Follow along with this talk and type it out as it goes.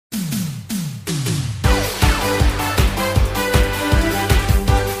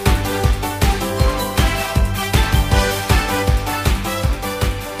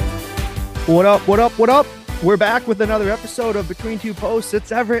What up? What up? What up? We're back with another episode of Between Two Posts.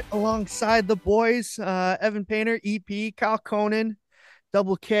 It's Everett alongside the boys, Evan Painter, EP, Kyle Conan,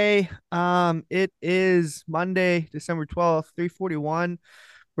 Double K. It is Monday, December 12th, 3:41.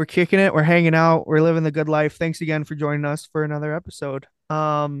 We're kicking it. We're hanging out. We're living the good life. Thanks again for joining us for another episode.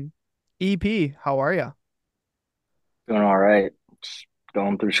 EP, how are you? Doing all right. Just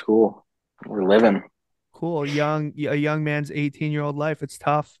going through school. We're living. Cool. A young man's 18-year-old life. It's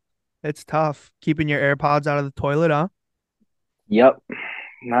tough. It's tough keeping your AirPods out of the toilet, huh? Yep.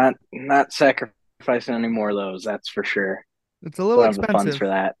 Not sacrificing any more of those, that's for sure. It's a little Don't have the funds expensive. for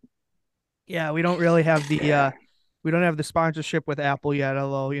that. Yeah, we don't really have the Yeah. we don't have the sponsorship with Apple yet,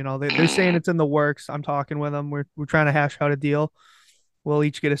 although, they're saying it's in the works. I'm talking with them. We're trying to hash out a deal. We'll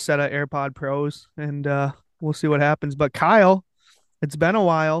each get a set of AirPod Pros and we'll see what happens. But Kyle, it's been a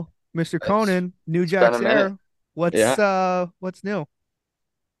while. Mr. It's Conan, New it's been a Jack's minute. Air. What's Yeah. uh what's new?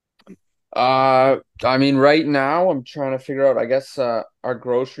 I mean, right now I'm trying to figure out, I guess our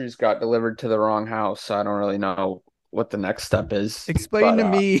groceries got delivered to the wrong house, so I don't really know what the next step is. Explain But to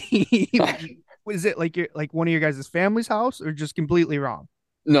me. Was it like one of your guys' family's house or just completely wrong?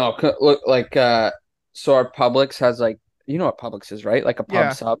 no, look like so our Publix has like you know what Publix is, right? Like a pub Yeah.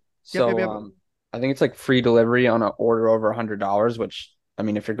 sub. Yep, yep, So yep. I think it's like free delivery on an order over $100, which I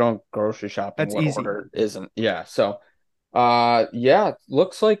mean if you're going grocery shopping, That's what easy. order isn't? Yeah. So yeah,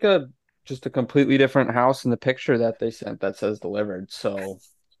 looks like a just a completely different house in the picture that they sent that says delivered. So,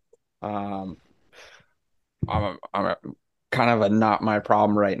 um, I'm a kind of a not my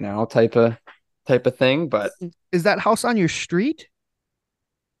problem right now type of thing, but Is that house on your street?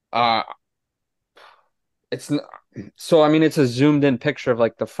 uh, it's n so I mean it's a zoomed in picture of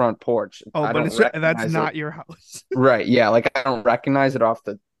like the front porch. Oh, I but don't that's recognize it. not your house. Right, yeah, like I don't recognize it off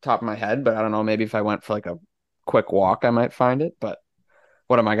the top of my head, but I don't know, maybe if I went for like a quick walk, I might find it, but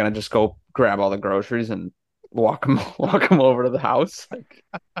what am I gonna just go grab all the groceries and walk them over to the house? Like,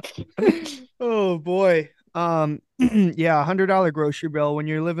 Oh boy. Yeah, $100 grocery bill when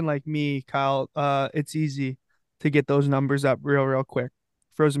you're living like me, Kyle. It's easy to get those numbers up real quick.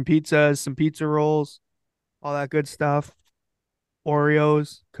 Frozen pizzas, some pizza rolls, all that good stuff.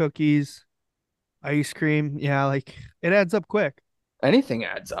 Oreos, cookies, ice cream. Yeah, like it adds up quick. anything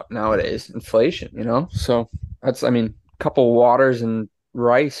adds up nowadays. Inflation, you know? So that's, I mean, a couple waters and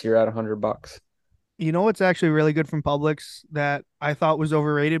rice, you're at $100. You know what's actually really good from Publix that I thought was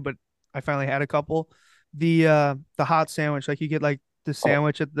overrated, but I finally had a couple. The hot sandwich, like you get like the Oh,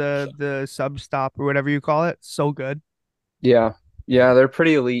 sandwich at the sub stop or whatever you call it. So good. yeah. Yeah, they're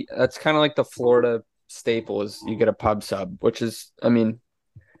pretty elite. That's kind of like the Florida staple is you get a pub sub, which is, I mean,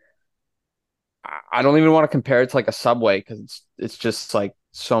 I don't even want to compare it to like a Subway because it's just like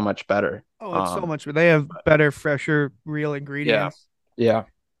so much better. Oh, it's so much. They have But better, fresher, real yeah, ingredients. yeah,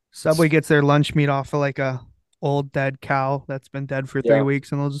 Subway it's gets their lunch meat off of like a old dead cow that's been dead for three yeah.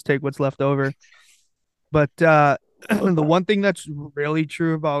 weeks, and they'll just take what's left over. But the one thing that's really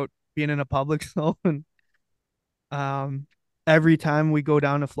true about being in a public zone, um, every time we go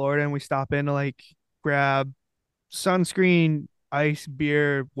down to Florida and we stop in to like grab sunscreen, ice,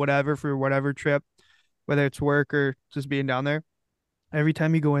 beer, whatever for whatever trip, whether it's work or just being down there, every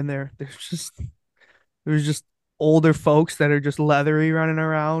time you go in there, there's just older folks that are just leathery running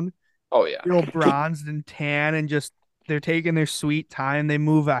around, Oh yeah. real bronzed and tan, and just they're taking their sweet time. They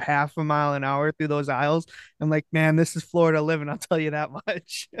move a half a mile an hour through those aisles. I'm like, man, this is Florida living. I'll tell you that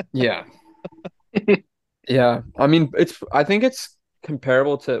much. Yeah. Yeah. I mean, I think it's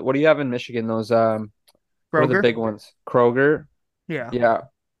comparable to what do you have in Michigan? Those what are the Kroger, big ones? Kroger. yeah, Yeah.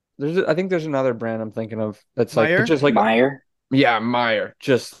 I think there's another brand I'm thinking of that's like, but Meyer. just like, Meyer. yeah, Meyer.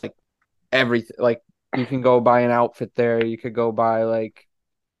 Just like everything. Like you can go buy an outfit there. You could go buy like,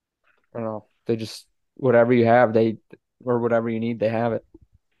 I don't know. They just, whatever you have, or whatever you need, they have it.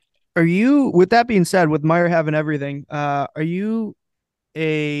 Are you? With that being said, with Meyer having everything, are you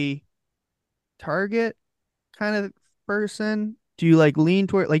a Target kind of person? Do you like lean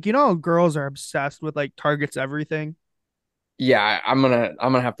toward like girls are obsessed with like Target's everything? Yeah, I'm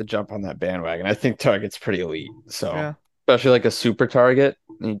gonna have to jump on that bandwagon. I think Target's pretty elite. So, Yeah. especially like a super Target.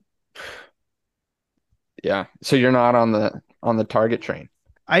 Yeah. So you're not on the Target train.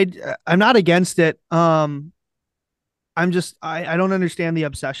 I I'm not against it. I don't understand the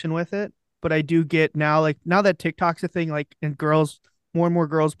obsession with it, but I do get now like now that TikTok's a thing, like and girls more and more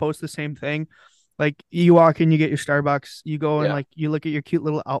girls post the same thing. Like you walk in, you get your Starbucks, you go and Yeah. like you look at your cute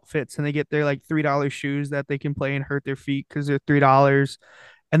little outfits and they get their like $3 shoes that they can play and hurt their feet because they're $3.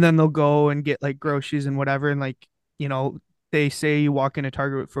 And then they'll go and get like groceries and whatever. And like, you know, they say you walk into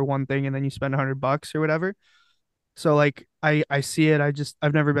Target for one thing and then you spend $100 or whatever. So like I see it.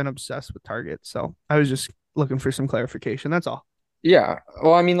 I've never been obsessed with Target. So I was just looking for some clarification. That's all. Yeah.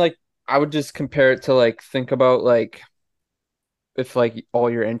 Well, I mean, like, I would just compare it to like think about like if like all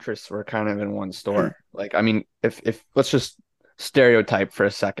your interests were kind of in one store. Like, I mean, if let's just stereotype for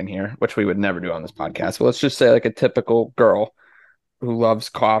a second here, which we would never do on this podcast, but let's just say like a typical girl who loves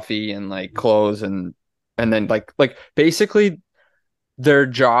coffee and like clothes and then like basically their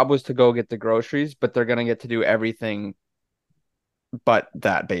job was to go get the groceries, but they're gonna get to do everything but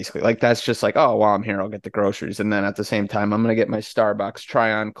that basically. Like that's just like, oh, while I'm here, I'll get the groceries. And then at the same time, I'm gonna get my Starbucks,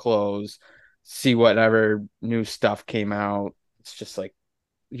 try on clothes, see whatever new stuff came out. It's just like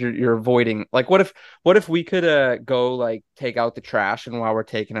you're avoiding like what if we could go like take out the trash and while we're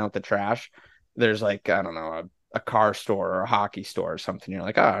taking out the trash, there's like, I don't know, a car store or a hockey store or something. You're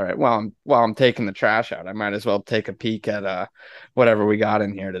like, oh, all right, well I'm taking the trash out. I might as well take a peek at whatever we got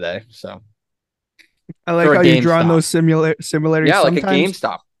in here today. So I like or a how you're drawing GameStop. those similarities. Yeah, like a Sometimes,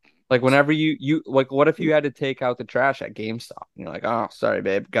 GameStop. Like whenever you like, what if you had to take out the trash at GameStop? And you're like, oh, sorry,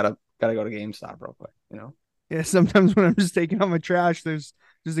 babe, gotta go to GameStop real quick, you know? yeah, sometimes when I'm just taking out my trash, there's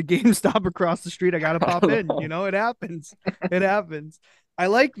a GameStop across the street. I gotta I pop don't in. know. It happens. It happens. I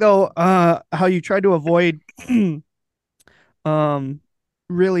like though how you try to avoid um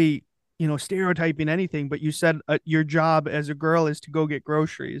really, stereotyping anything, but you said your job as a girl is to go get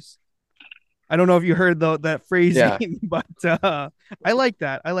groceries. I don't know if you heard that phrasing, Yeah, but I like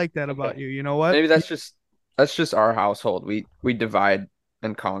that. I like that about okay. you. You know what? Maybe that's just our household. We divide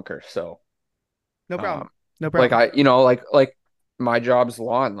and conquer. So, No problem. um, No like problem. like my job's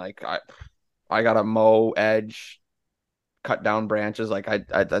lawn. Like I gotta mow, edge, cut down branches. Like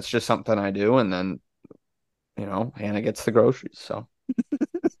I that's just something I do. And then Hannah gets the groceries. So.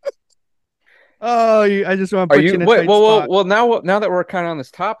 Oh, I just want to Are put you you in a wait? tight spot. Well. Now that we're kind of on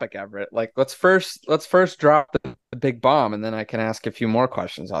this topic, Everett, like let's first drop the big bomb, and then I can ask a few more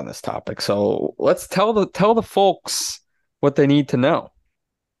questions on this topic. So let's tell the folks what they need to know.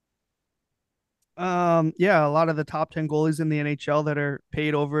 Yeah, a lot of the top 10 goalies in the NHL that are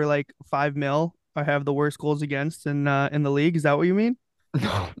paid over like 5 mil I have the worst goals against in the league. Is that what you mean?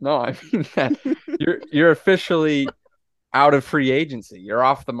 No, no, I mean that you're officially out of free agency. You're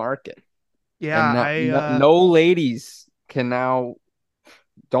off the market, and Yeah, no, no ladies can now.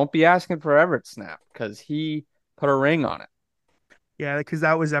 Don't be asking for Everett snap because he put a ring on it. yeah, because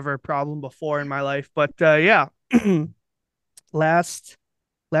that was ever a problem before in my life. But yeah, last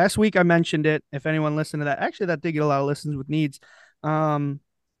last week I mentioned it. If anyone listened to that, actually that did get a lot of listens with needs. Um,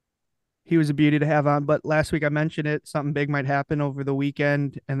 he was a beauty to have on. But last week I mentioned it. Something big might happen over the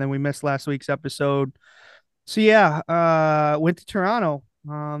weekend, and then we missed last week's episode. So yeah, went to Toronto.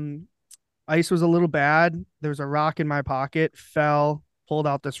 Ice was a little bad. There was a rock in my pocket, fell, pulled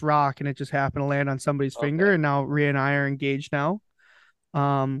out this rock, and it just happened to land on somebody's finger. Okay. And now Rhea and I are engaged now.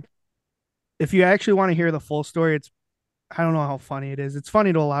 Um, if you actually want to hear the full story, I don't know how funny it is. It's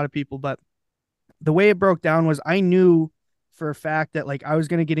funny to a lot of people, but the way it broke down was I knew for a fact that like I was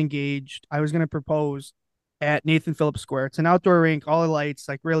gonna get engaged, I was gonna propose at Nathan Phillips Square. It's an outdoor rink, all the lights,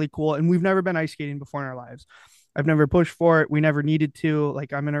 like really cool. And we've never been ice skating before in our lives. I've never pushed for it. We never needed to.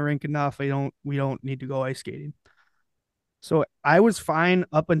 Like I'm in a rink enough. We don't need to go ice skating. So I was fine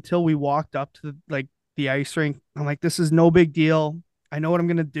up until we walked up to the ice rink. I'm like, this is no big deal. I know what I'm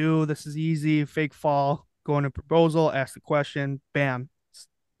gonna do. This is easy. Fake fall, go in a proposal, ask the question, bam. It's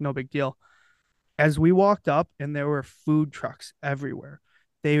no big deal. As we walked up and there were food trucks everywhere.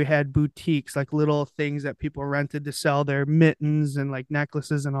 They had boutiques, like little things that people rented to sell their mittens and like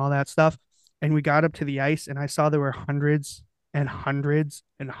necklaces and all that stuff. And we got up to the ice and I saw there were hundreds and hundreds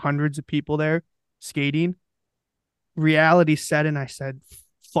and hundreds of people there skating. Reality set in. I said,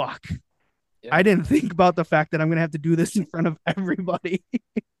 fuck. Yeah. I didn't think about the fact that I'm going to have to do this in front of everybody.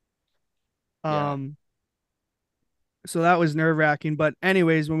 Yeah. um, so that was nerve wracking. But,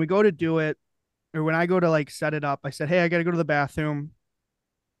 anyways, when we go to do it, or when I go to like set it up, I said, hey, I got to go to the bathroom.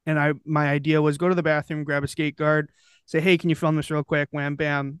 And my idea was go to the bathroom, grab a skate guard, say, hey, can you film this real quick? Wham,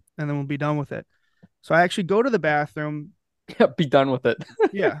 bam. And then we'll be done with it. So I actually go to the bathroom. Yeah. Be done with it.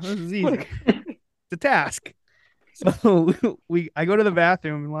 Yeah, this is What easy. a- It's a task. So I go to the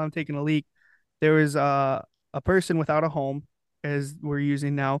bathroom and while I'm taking a leak, there was a person without a home, as we're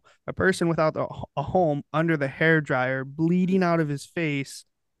using now, a person without a home under the hair dryer, bleeding out of his face,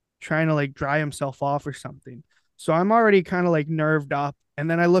 trying to like dry himself off or something. So I'm already kind of like nerved up. And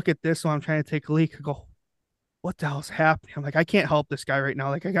then I look at this while I'm trying to take a leak. I go, what the hell's happening? I'm like, I can't help this guy right now.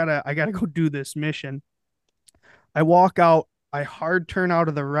 Like I gotta go do this mission. I walk out, I hard turn out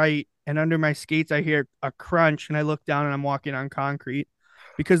of the right, and under my skates I hear a crunch and I look down and I'm walking on concrete.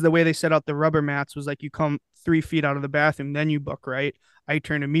 because the way they set out the rubber mats was like you come 3 feet out of the bathroom, then you book right. I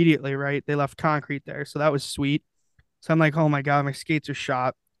turned immediately right. They left concrete there, so that was sweet. So I'm like, oh my god, my skates are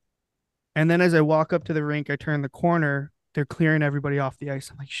shot. And then as I walk up to the rink, I turn the corner. They're clearing everybody off the ice.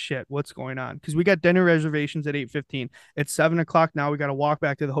 I'm like, shit, what's going on? Because we got dinner reservations at 8:15. It's 7 o'clock now. We got to walk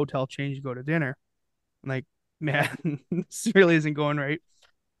back to the hotel, change, and go to dinner. I'm like, man, this really isn't going right.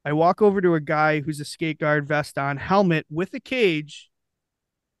 I walk over to a guy who's a skate guard, vest on, helmet with a cage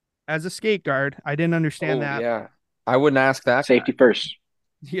as a skate guard. I didn't understand Oh that. yeah. I wouldn't ask that Safety guy. first.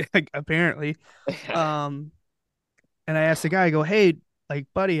 Yeah, apparently. Um, and I asked the guy, I go, hey, like,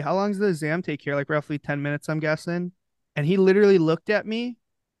 buddy, how long does the exam take here? Like, roughly 10 minutes, I'm guessing. And he literally looked at me,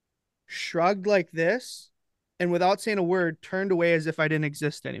 shrugged like this, and without saying a word, turned away as if I didn't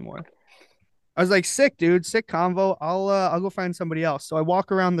exist anymore. I was like, sick, dude, sick convo. I'll go find somebody else. So I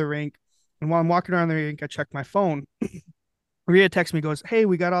walk around the rink, and while I'm walking around the rink, I check my phone. Rhea texts me, goes, hey,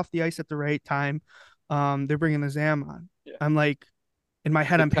 we got off the ice at the right time. They're bringing the Zam on. Yeah. I'm like, in my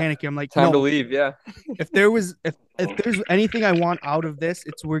head, I'm panicking. I'm like, Time to no, leave, yeah. if there's anything I want out of this,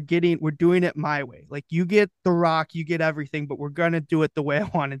 it's we're doing it my way. Like you get the rock, you get everything, but we're gonna do it the way I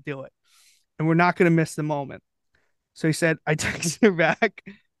want to do it. And we're not gonna miss the moment. So he said, I texted her back,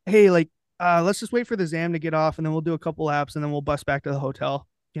 hey, like, let's just wait for the Zam to get off and then we'll do a couple laps and then we'll bus back to the hotel,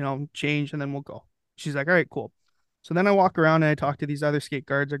 change and then we'll go. She's like, all right, cool. So then I walk around and I talk to these other skate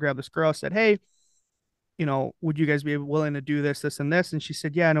guards. I grab this girl, said, hey, would you guys be willing to do this, and this? And she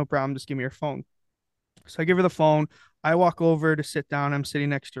said, yeah, no problem. Just give me your phone. So I give her the phone. I walk over to sit down. I'm sitting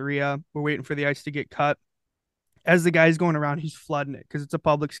next to Rhea. We're waiting for the ice to get cut. As the guy's going around, he's flooding it because it's a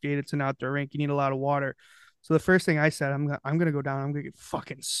public skate. It's an outdoor rink. You need a lot of water. So the first thing I said, I'm gonna go down. I'm gonna get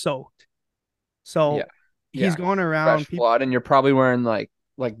fucking soaked. Yeah. So he's Yeah. going around. Fresh flood, and you're probably wearing like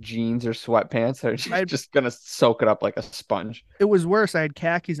jeans or sweatpants that are just gonna soak it up like a sponge. It was worse. I had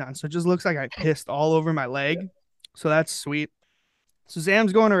khakis on, so it just looks like I pissed all over my leg. So that's sweet. So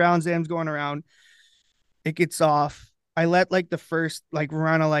Zam's going around. Zam's going around. It gets off. I let like the first like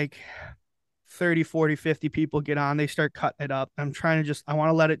run of like 30, 40, 50 people get on. They start cutting it up. I'm trying to I want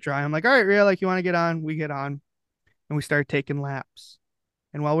to let it dry. I'm like, all right, Rhea, like you want to get on? We get on. And we start taking laps.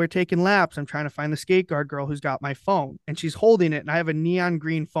 And while we're taking laps, I'm trying to find the skate guard girl who's got my phone. And she's holding it. And I have a neon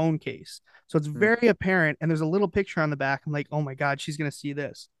green phone case. So it's very apparent. And there's a little picture on the back. I'm like, oh my God, she's going to see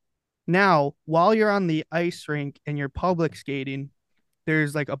this. Now, while you're on the ice rink and you're public skating,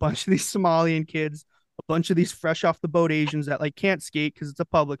 there's like a bunch of these Somalian kids, a bunch of these fresh off the boat Asians that like can't skate because it's a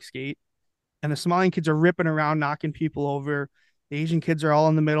public skate. And the Somalian kids are ripping around, knocking people over. The Asian kids are all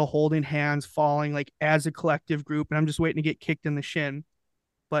in the middle, holding hands, falling like as a collective group. And I'm just waiting to get kicked in the shin.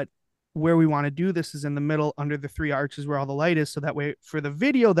 But where we want to do this is in the middle under the three arches where all the light is. So that way, for the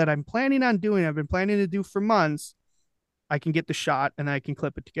video that I'm planning on doing, I've been planning to do for months, I can get the shot and I can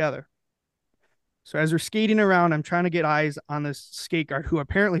clip it together. So as we're skating around, I'm trying to get eyes on this skate guard who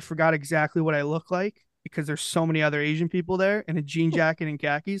apparently forgot exactly what I look like because there's so many other Asian people there in a jean jacket and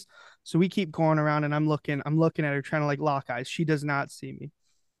khakis. So we keep going around and I'm looking at her trying to like lock eyes. She does not see me.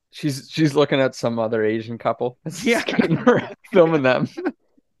 She's looking at some other Asian couple. Yeah. Filming them.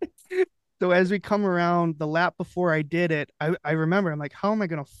 So as we come around the lap before I did it, I remember I'm like, how am I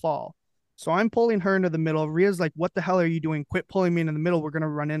going to fall? So I'm pulling her into the middle. Rhea's like, what the hell are you doing? Quit pulling me into the middle. We're going to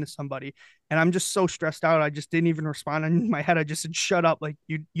run into somebody. And I'm just so stressed out. I just didn't even respond. In my head, I just said, shut up. Like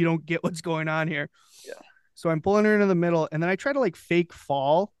you don't get what's going on here. Yeah. So I'm pulling her into the middle and then I try to like fake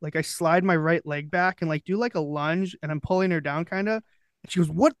fall. Like I slide my right leg back and like do like a lunge and I'm pulling her down kind of. And she goes,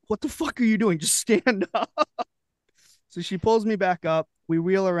 what the fuck are you doing? Just stand up. So she pulls me back up. We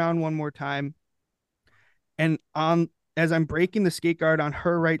wheel around one more time. And as I'm breaking the skate guard on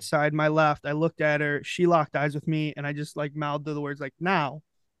her right side, my left, I looked at her. She locked eyes with me, and I just like mouthed the words like, "Now,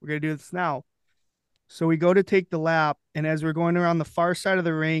 we're gonna do this now." So we go to take the lap, and as we're going around the far side of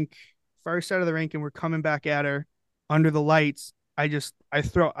the rink, and we're coming back at her under the lights, I was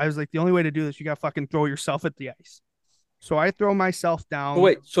like, the only way to do this, you gotta fucking throw yourself at the ice. So I throw myself down. Oh,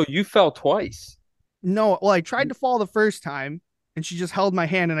 wait, so you fell twice? No, well, I tried to fall the first time and she just held my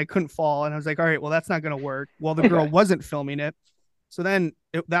hand and I couldn't fall. And I was like, all right, well, that's not going to work. Well, the girl wasn't filming it. So then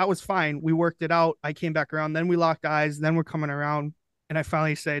that was fine. We worked it out. I came back around. Then we locked eyes. Then we're coming around. And I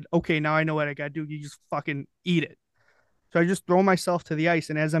finally said, okay, now I know what I got to do. You just fucking eat it. So I just throw myself to the ice.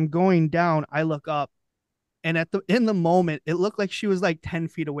 And as I'm going down, I look up. And in the moment, it looked like she was like 10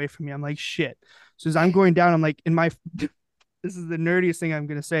 feet away from me. I'm like, shit. So as I'm going down, I'm like, this is the nerdiest thing I'm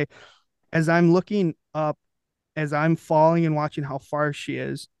going to say. As I'm looking up, as I'm falling and watching how far she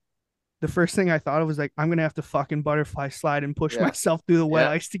is, the first thing I thought of was like, I'm going to have to fucking butterfly slide and push myself through the wet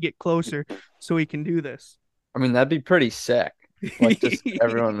ice to get closer so we can do this. I mean, that'd be pretty sick. Like just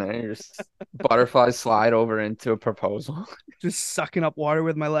everyone there, you're just butterflies slide over into a proposal. Just sucking up water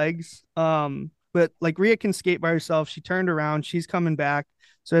with my legs. But like Rhea can skate by herself. She turned around. She's coming back.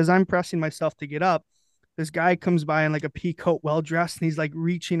 So as I'm pressing myself to get up, this guy comes by in like a pea coat, well dressed, and he's like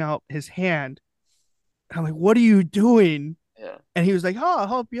reaching out his hand. And I'm like, "What are you doing?" Yeah. And he was like, "Oh, I'll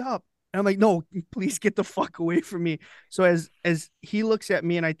help you up." And I'm like, "No, please get the fuck away from me." So as he looks at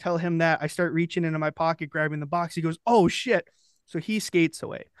me and I tell him that, I start reaching into my pocket, grabbing the box. He goes, "Oh shit." So he skates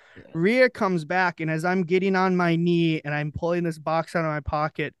away. Yeah. Rhea comes back, and as I'm getting on my knee and I'm pulling this box out of my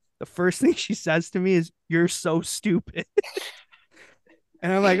pocket, the first thing she says to me is, "You're so stupid."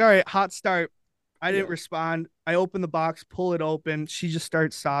 And I'm like, "All right, hot start." I didn't Yeah. respond. I open the box, pull it open. She just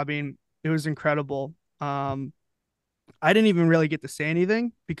starts sobbing. It was incredible. I didn't even really get to say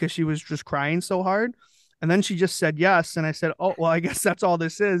anything because she was just crying so hard. And then she just said yes. And I said, "Oh, well, I guess that's all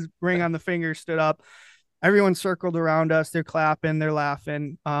this is." Ring on the finger, stood up. Everyone circled around us. They're clapping, they're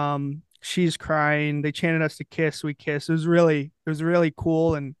laughing. She's crying. They chanted us to kiss. We kissed. It was really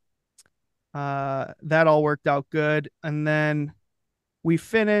cool. And that all worked out good. And then we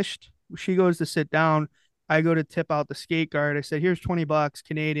finished. She goes to sit down. I go to tip out the skate guard. I said, "Here's 20 bucks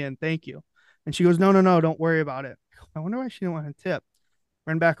Canadian. Thank you." And she goes, "No, no, no, don't worry about it." I wonder why she didn't want to tip.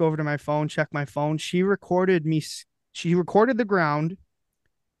 Ran back over to my phone, checked my phone. She recorded me. She recorded the ground.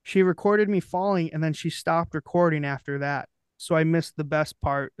 She recorded me falling, and then she stopped recording after that. So I missed the best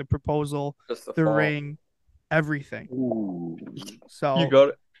part, the proposal, Just the the fall. ring, everything. Ooh. You So go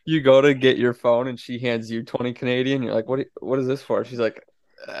to you go to get your phone and she hands you 20 Canadian. You're like, what is this for? She's like,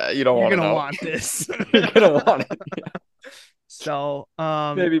 you don't you're want to gonna know. want this. You're gonna want it. Yeah. So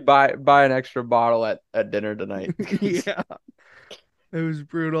Maybe buy an extra bottle at dinner tonight. yeah, it was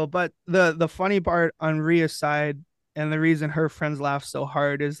brutal. But the funny part on Ria's side, and the reason her friends laugh so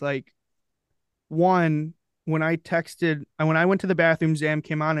hard is like, one, when I texted and when I went to the bathroom, Zam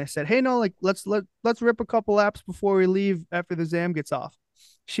came on and I said, "Hey, no, like let's rip a couple laps before we leave after the Zam gets off."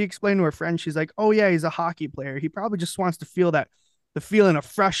 She explained to her friend, she's like, "Oh yeah, he's a hockey player. He probably just wants to feel that the feeling of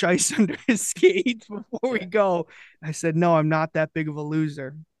fresh ice under his skates before we Yeah. go." I said, "No, I'm not that big of a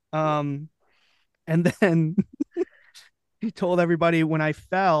loser." Yeah. And then she told everybody when I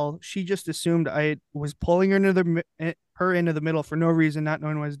fell, she just assumed I was pulling her into the middle for no reason, not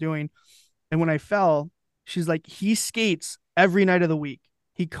knowing what I was doing. And when I fell, she's like, "He skates every night of the week.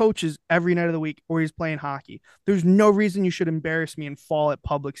 He coaches every night of the week, or he's playing hockey. There's no reason you should embarrass me and fall at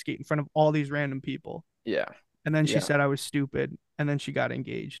public skate in front of all these random people." Yeah. And then she Yeah. said I was stupid. And then she got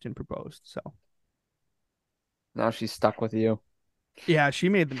engaged and proposed. So Now she's stuck with you. yeah, she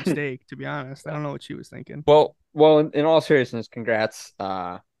made the mistake, to be honest. I don't know what she was thinking. Well, in all seriousness, congrats.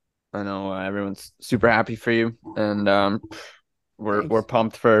 I know everyone's super happy for you, and we're Thanks.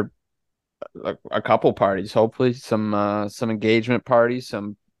 pumped for a couple parties. Hopefully, some engagement parties,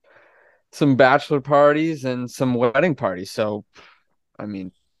 some bachelor parties, and some wedding parties. So, I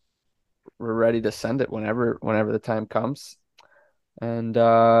mean, we're ready to send it whenever the time comes. And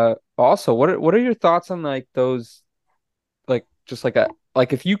also, what are your thoughts on like those like just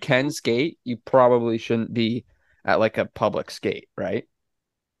like if you can skate, you probably shouldn't be at like a public skate, right?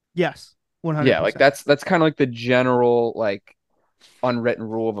 Yes, Yeah, like 100%. that's kind of like the general like unwritten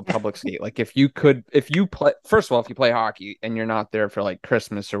rule of a public skate. Like if you play first of all, if you play hockey and you're not there for like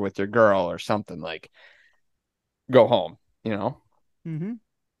Christmas or with your girl or something, like go home, you know? Mm-hmm.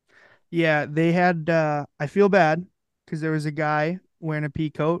 Yeah, they had, I feel bad because there was a guy wearing a pea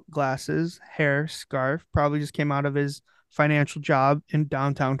coat, glasses, hair, scarf, probably just came out of his financial job in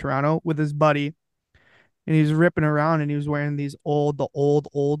downtown Toronto with his buddy. And he was ripping around and he was wearing the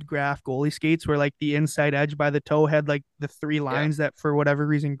old graph goalie skates where like the inside edge by the toe had like the three Yeah. lines that for whatever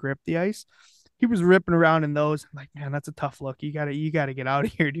reason grip the ice. He was ripping around in those. I'm like, man, that's a tough look. You gotta get out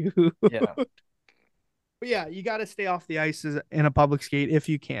of here, dude. Yeah. But yeah, you gotta stay off the ice in a public skate if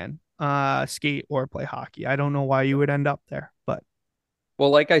you can. Skate or play hockey. I don't know why you would end up there, but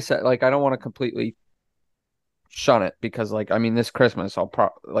Well, like I said, like I don't want to completely shun it because like I mean this Christmas I'll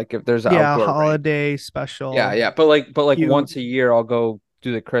like if there's an yeah, outdoor rink. holiday Yeah, special, yeah. But like cute. once a year I'll go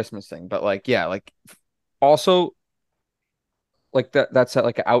do the Christmas thing. But like yeah, like also like that's at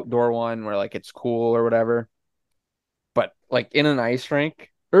like an outdoor one where like it's cool or whatever. But like in an ice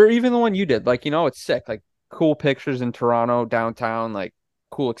rink or even the one you did, like it's sick. Like cool pictures in Toronto downtown, like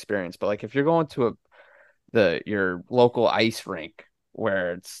cool experience. But like if you're going to your local ice rink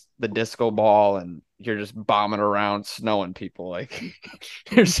where it's the disco ball and you're just bombing around snowing people, like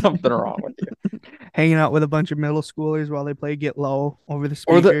there's something wrong with you. Hanging out with a bunch of middle schoolers while they play Get Low over the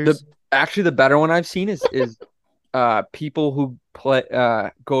Or the speakers. actually the better one I've seen is people who play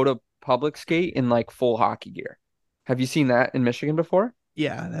go to public skate in like full hockey gear. Have you seen that in Michigan before?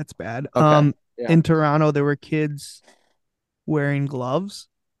 Yeah, that's bad. Okay. Yeah. In Toronto, there were kids wearing gloves,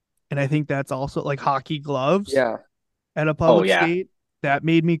 and I think that's also like hockey gloves Yeah. at a Oh public yeah. skate. That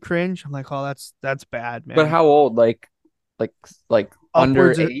made me cringe. I'm like, oh, that's bad, But man. how old? Like like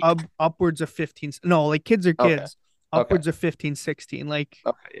under eight? Upwards of 15. No, like kids are Okay. kids. Okay. Upwards of 15, 16. Like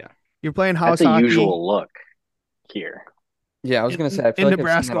Okay. Yeah. you're playing That's house a hockey usual look here. Yeah. I was gonna say I feel in like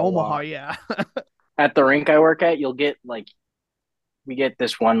I've seen that Nebraska, a Omaha, lot. yeah. At the rink I work at, you'll get like we get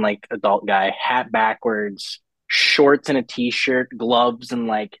this one like adult guy, hat backwards, shorts and a t-shirt, gloves, and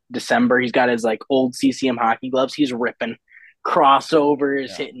like December, he's got his like old CCM hockey gloves. He's ripping crossovers,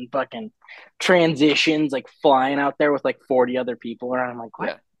 Yeah. hitting fucking transitions, like flying out there with like 40 other people around. I'm like, what?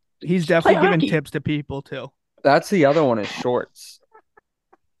 Yeah. He's Just play definitely giving hockey. tips to people too. That's the other one is shorts.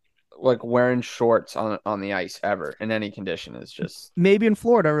 Like wearing shorts on the ice ever in any condition is just Maybe in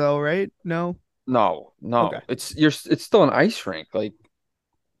Florida though, right? No. no, Okay. no. It's still an ice rink. Like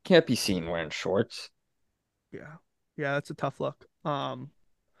can't be seen wearing shorts. Yeah. Yeah, that's a tough look.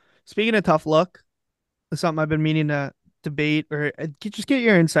 Speaking of tough look, something I've been meaning to debate or just get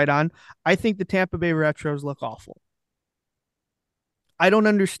your insight on. I think the Tampa Bay Retros look awful. I don't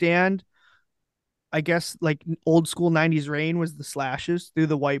understand. I guess like old school 90s rain was the slashes through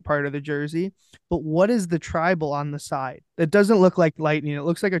the white part of the jersey. But what is the tribal on the side? It doesn't look like lightning. It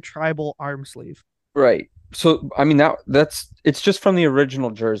looks like a tribal arm sleeve. Right. So I mean that's it's just from the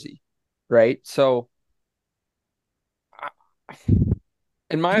original jersey, right? So I-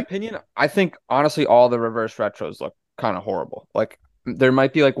 in my Do you, opinion, I think honestly all the reverse retros look kind of horrible. Like there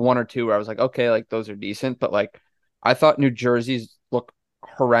might be like one or two where I was like, okay, like those are decent, but like I thought New Jersey's look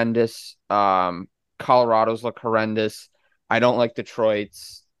horrendous. Colorado's look horrendous. I don't like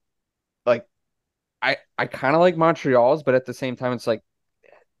Detroit's. Like I kind of like Montreal's, but at the same time, it's like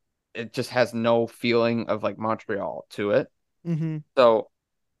it just has no feeling of like Montreal to it. mm-hmm. So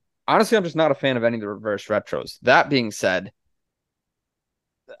honestly, I'm just not a fan of any of the reverse retros. That being said,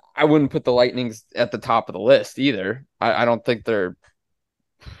 I wouldn't put the Lightnings at the top of the list either. I don't think they're.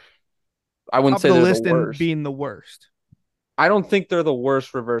 I wouldn't Top of say the they're the list and worst. being the worst. I don't think they're the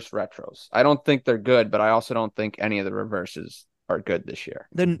worst reverse retros. I don't think they're good, but I also don't think any of the reverses are good this year.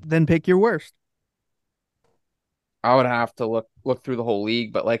 Then pick your worst. I would have to look through the whole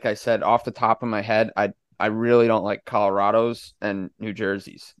league, but like I said, off the top of my head, I really don't like Colorado's and New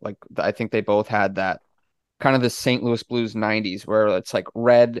Jersey's. Like I think they both had that kind of the St. Louis Blues 90s where it's like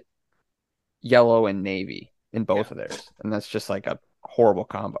red, yellow, and navy in Yeah. both of theirs. And that's just like a horrible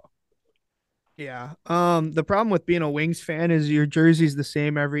combo. Yeah. The problem with being a Wings fan is your jersey's the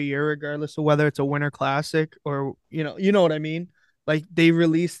same every year, regardless of whether it's a winter classic or you know what I mean? Like they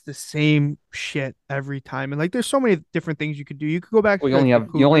release the same shit every time. And like there's so many different things you could do. You could go back Well, to like the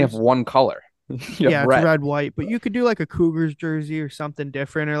you only have Cougars. one color. You have Yeah, it's red. red white, but you could do like a Cougars jersey or something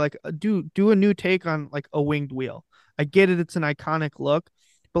different or like do a new take on like a winged wheel. I get it, it's an iconic look,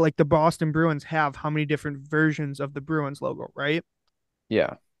 but like the Boston Bruins have how many different versions of the Bruins logo, right?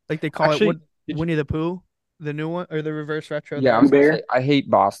 Yeah. Like they call it what, Actually, Winnie the Pooh, the new one or the reverse retro yeah, I there. Pooh was gonna say Bear. I hate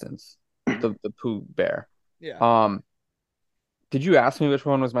Boston's the Pooh Bear. Yeah. Um, did you ask me which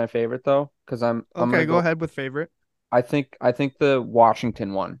one was my favorite though? Because I'm gonna Okay, go go. ahead with favorite. I think the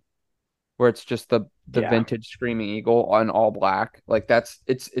Washington one where it's just the Yeah. vintage Screaming Eagle on all black. Like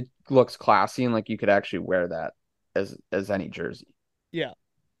it looks classy and like you could actually wear that as any jersey. Yeah.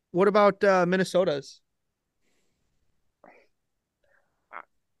 What about Minnesota's?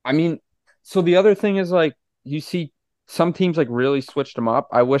 I mean, so the other thing is like you see some teams like really switched them up.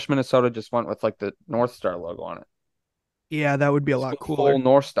 I wish Minnesota just went with like the North Star logo on it. Yeah, that would be a Just lot go full cooler.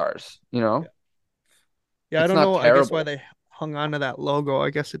 North Stars, Yeah. you know? Yeah, I It's don't not know. I guess why terrible. they hung on to that logo. I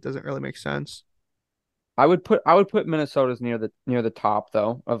guess it doesn't really make sense. I would put Minnesota's near the top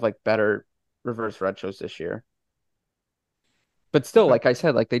though of like better reverse retros this year. But still, Okay. like I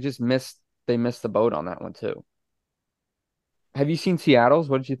said, like they missed the boat on that one too. Have you seen Seattle's?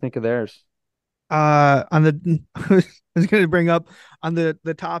 What did you think of theirs? On the I was going to bring up on the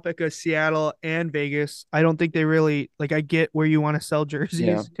topic of Seattle and Vegas. I don't think they really like. I get where you want to sell Yeah,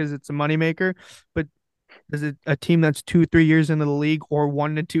 jerseys because it's a moneymaker, but does it a team that's 2 3 years into the league or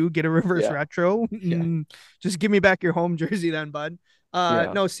 1 to 2 get a reverse yeah, retro? yeah, Just give me back your home jersey then, bud.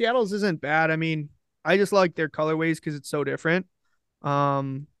 yeah. No, Seattle's isn't bad. I mean, I just like their colorways because it's so different.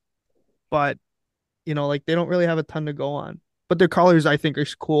 Um, but like they don't really have a ton to go on. But their colors I think are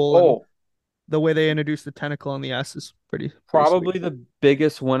cool, and Oh, the way they introduced the tentacle on the S is pretty sweet. probably the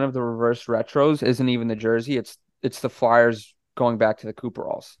biggest win of the reverse retros isn't even the jersey. It's the Flyers going back to the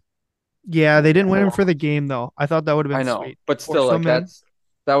Cooperalls. Yeah, they didn't win him for the game though. I thought that would have I been know, sweet. but Force still, like them in.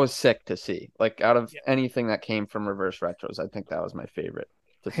 that was sick to see. Like out of Yeah. anything that came from reverse retros, I think that was my favorite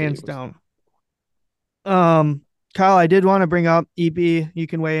to see. Hands It was down. Um, Kyle, I did want to bring up EP. You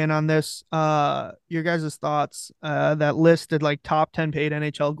can weigh in on this. Your guys' thoughts. That listed like top 10 paid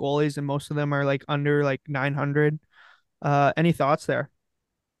NHL goalies, and most of them are like under like 900. Any thoughts there?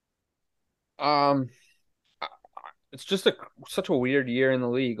 um it's just a such a weird year in the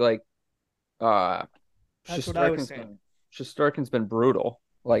league. Like uh That's what I was saying. Shesterkin's been brutal.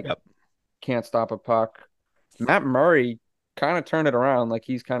 Like Yep. can't stop a puck. Matt Murray kind of turned it around. Like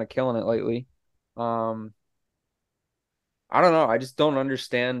he's kind of killing it lately. Um I don't know. I just don't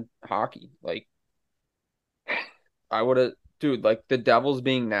understand hockey. Like I would have, dude, like the Devils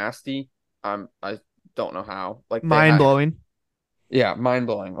being nasty. I don't know how. Like they Mind have, blowing. yeah, mind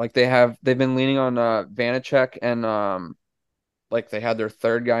blowing. Like they've been leaning on Vanacek and like they had their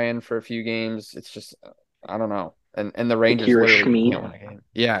third guy in for a few games. It's just I don't know. And the Rangers Akira literally Schmid. can't win a game.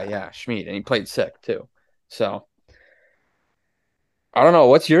 Yeah, yeah, Schmid, and he played sick too. So I don't know.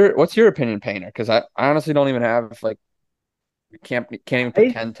 What's your opinion, Painter? Because I honestly don't even have like can't even I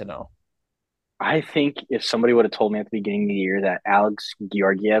pretend to know. I think if somebody would have told me at the beginning of the year that Alex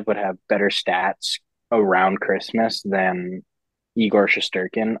Georgiev would have better stats around Christmas than Igor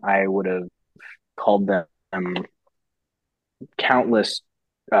Shesterkin, I would have called them countless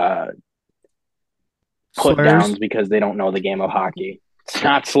uh, put Slurs. downs because they don't know the game of hockey. It's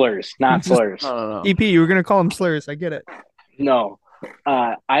not slurs, not Just slurs. No, no, no. EP, you were gonna call them slurs. I get it. No.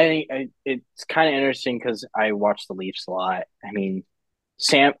 It's kind of interesting because I watch the Leafs a lot. I mean,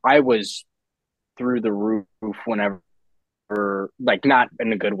 I was through the roof whenever, like, not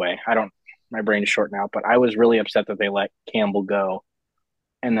in a good way. I don't, my brain is short now, but I was really upset that they let Campbell go.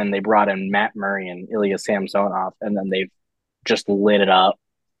 And then they brought in Matt Murray and Ilya Samsonov, and then they've just lit it up.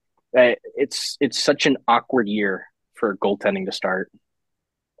 It's such an awkward year for goaltending to start.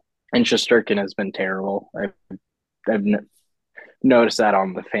 And Shesterkin has been terrible. I've noticed that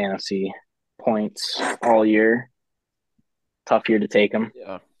on the fantasy points all year. Tough year to take him.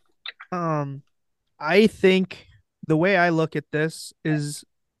 Yeah. Um, I think the way I look at this is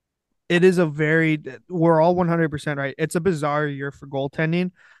it is a very we're all 100% right. It's a bizarre year for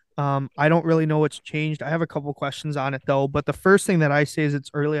goaltending. I don't really know what's changed. I have a couple questions on it though, but the first thing that I say is it's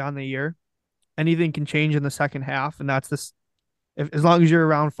early on the year. Anything can change in the second half, and that's this. If as long as you're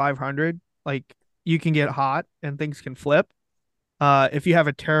around 500, like you can get hot and things can flip. If you have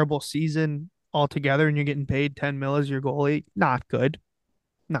a terrible season altogether and you're getting paid 10 mil as your goalie, not good.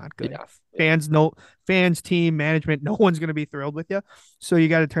 Not good. Yeah. Yeah. Fans, team, management, no one's gonna be thrilled with you. So you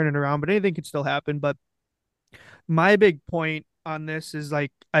got to turn it around. But anything can still happen. But my big point on this is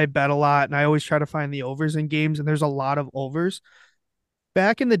like I bet a lot and I always try to find the overs in games, and there's a lot of overs.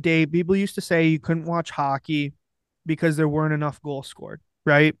 Back in the day, people used to say you couldn't watch hockey because there weren't enough goals scored,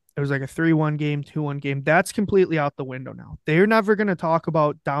 right? It was like a 3-1 game, 2-1 game. That's completely out the window now. They're never going to talk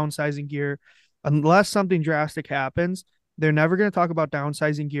about downsizing gear unless something drastic happens. They're never going to talk about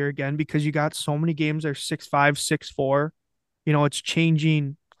downsizing gear again because you got so many games that are 6-5, 6-4. It's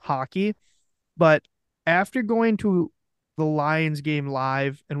changing hockey. But after going to the Lions game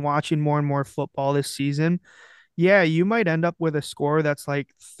live and watching more and more football this season, yeah, you might end up with a score that's like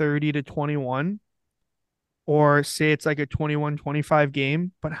 30-21, or say it's like a 21-25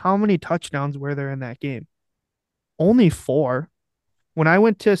 game, but how many touchdowns were there in that game? Only four. When I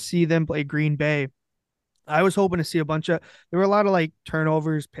went to see them play Green Bay, I was hoping to see there were a lot of like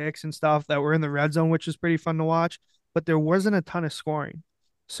turnovers, picks, and stuff that were in the red zone, which was pretty fun to watch, but there wasn't a ton of scoring.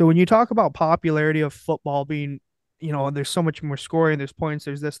 So when you talk about popularity of football being, there's so much more scoring, there's points,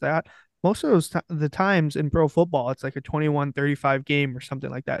 there's this, that. Most of the times in pro football, it's like a 21-35 game or something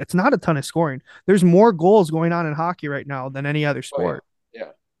like that. It's not a ton of scoring. There's more goals going on in hockey right now than any other Oh yeah. sport.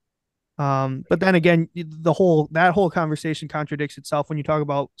 Yeah. But then again, that whole conversation contradicts itself when you talk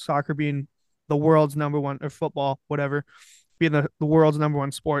about soccer being the world's number one, or football, whatever, being the world's number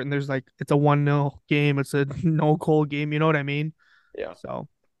one sport, and there's like it's a 1-0 game, it's a no goal game. You know what I mean? Yeah. So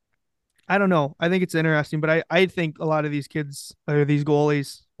I don't know. I think it's interesting, but I think a lot of these kids or these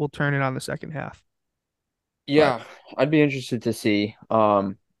goalies will turn it on the second half. But Yeah, I'd be interested to see.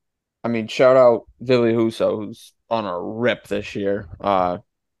 I mean, shout out Billy Huso, who's on a rip this year.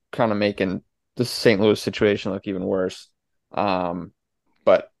 Kind of making the St. Louis situation look even worse.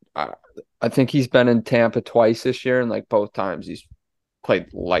 But I think he's been in Tampa twice this year, and like both times he's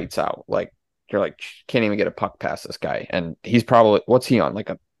played lights out. Like you're like can't even get a puck past this guy, and he's probably what's he on like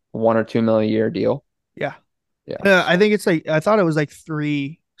a 1 or 2 million a year deal? yeah, Yeah, I so think it's like I thought it was like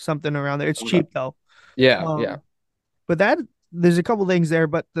three something around there. It's okay. cheap though. Yeah, yeah, Um, but there's a couple things there.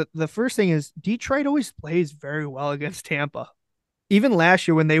 But the first thing is Detroit always plays very well against Tampa. Even last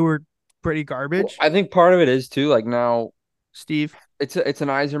year when they were pretty Well, garbage, I think part of it is too, like now Steve. it's an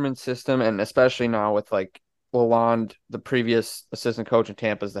Iserman system, and especially now with like Lalonde, the previous assistant coach in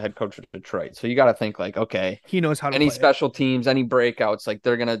Tampa, is the head coach of Detroit. So you got to think like, okay, He knows how to any play it. special teams, any breakouts, like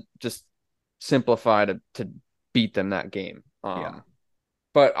they're gonna just simplify to beat them that game. Yeah.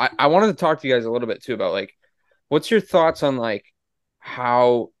 But I wanted to talk to you guys a little bit too about like, what's your thoughts on like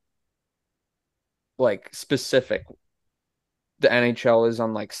how like specific the NHL is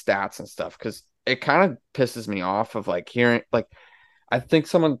on like stats and stuff? Because it kind of pisses me off of like hearing like I think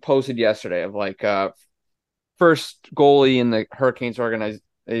someone posted yesterday of like first goalie in the Hurricanes organization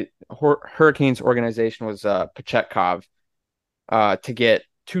was Pachetkov to get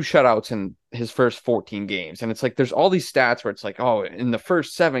two shutouts in his first 14 games. And it's like there's all these stats where it's like, oh, in the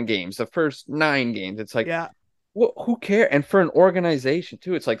first 7 games, the first 9 games, it's like, Yeah. well, who cares? And for an organization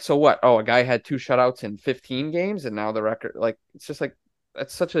too, it's like, so what? Oh, a guy had two shutouts in 15 games, and now the record, like, it's just like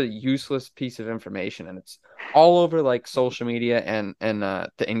that's such a useless piece of information, and it's all over like social media and the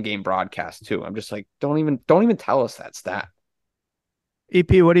in-game broadcast too. I'm just like, don't even tell us that stat. EP,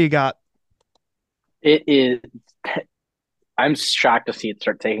 what do you got? It is. I'm shocked to see it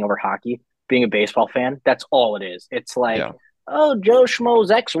start taking over hockey. Being a baseball fan, that's all it is. It's like, Yeah, oh, Joe Schmo's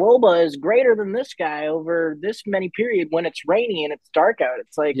ex Woba is greater than this guy over this many period when it's rainy and it's dark out.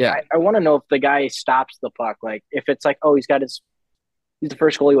 It's like yeah, I want to know if the guy stops the puck. Like if it's like, oh, he's the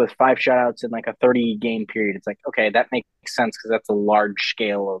first goalie with 5 shutouts in like a 30 game period. It's like, okay, that makes sense because that's a large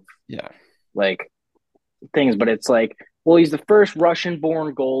scale of yeah, like things. But it's like, well, he's the first Russian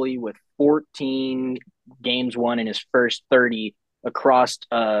born goalie with 14 games won in his first 30 across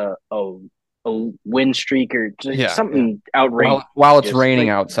a win streak or just yeah. something outrageous. While it's It's raining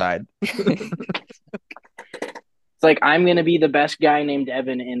like, outside. it's like I'm gonna be the best guy named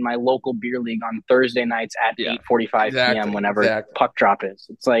Evan in my local beer league on Thursday nights at Yeah, 8:45 p.m. exactly, whenever exactly. puck drop is.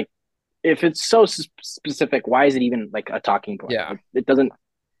 It's like if it's so specific, why is it even like a talking point? Yeah, It doesn't.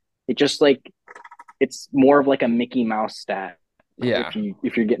 It just like it's more of like a Mickey Mouse stat yeah,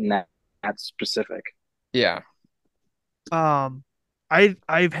 if you're getting that specific. yeah, Um,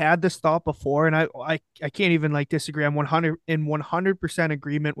 I've had this thought before, and I can't even like disagree. I'm 100%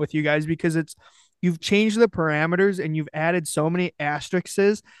 agreement with you guys because it's you've changed the parameters and you've added so many asterisks.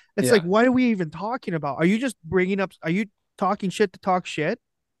 It's like, yeah. what are we even talking about? Are you just bringing up? Are you talking shit to talk shit?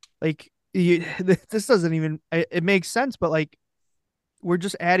 Like this doesn't even it makes sense, but like we're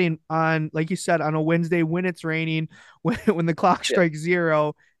just adding on, like you said, on a Wednesday when it's raining, when the clock Yeah. strikes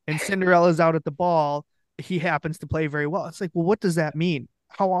zero and Cinderella's out at the ball, he happens to play very well. It's like, well, what does that mean?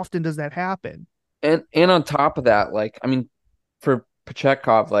 How often does that happen? And on top of that, like I mean, for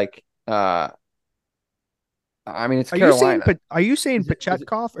Pachetkov, like I mean it's Carolina. Are you saying Is it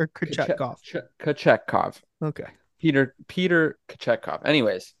Pachetkov or Kachetkov? Kachetkov? Okay. Peter Kachetkov.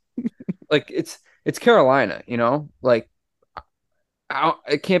 Anyways, like it's Carolina, you know? Like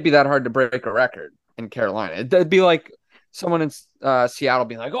it can't be that hard to break a record in Carolina. It'd be like someone in Seattle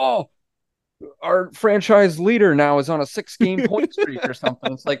being like, "Oh, our franchise leader now is on a 6 game point streak or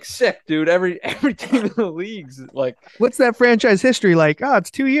something." It's like sick, dude. Every team in the league's like, What's that franchise history like? Oh,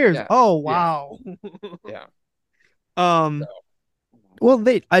 it's 2 years. yeah, Oh, yeah, wow. yeah. So, um, well,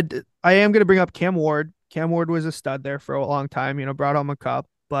 I am gonna bring up Cam Ward. Cam Ward was a stud there for a long time, brought home a cup.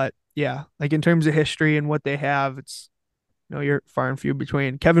 But yeah, like in terms of history and what they have, it's you're far and few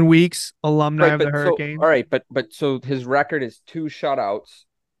between. Kevin Weeks, alumni right, of the but so all Hurricanes. right, but so his record is two shutouts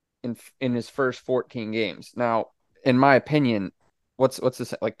in his first 14 games. Now, in my opinion, what's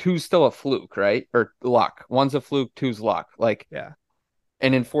this like two's still a fluke, right? Or luck. One's a fluke, two's luck. Like Yeah.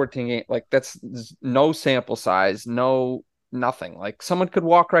 and in 14 games, like that's no sample size, no nothing. Like someone could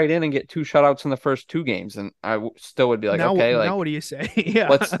walk right in and get two shutouts in the first 2 games, and still would be like, okay, Now like what do you say? Yeah.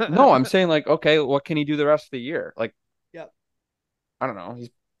 let's no, I'm saying like, okay, what can he do the rest of the year? Like, Yeah. I don't know. He's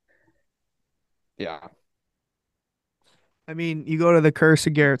yeah, I mean, you go to the curse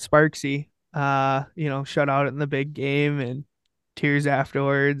of Garrett Sparksy, shut out in the big game and tears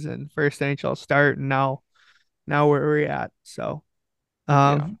afterwards and first NHL start and now where we're at. So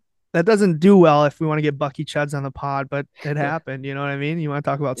yeah, um that doesn't do well if we want to get Bucky Chuds on the pod, but it happened, you know what I mean? You want to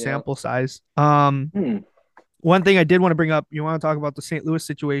talk about yeah, sample size. Hmm. One thing I did want to bring up, you want to talk about the St. Louis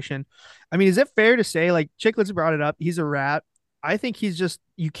situation. I mean, is it fair to say, like Chicklets brought it up, he's a rat. I think he's just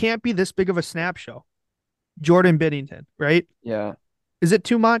you can't be this big of a snap show. Jordan Binnington, right? yeah. Is it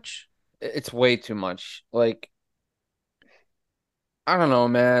too much? It's way too much. Like, I don't know,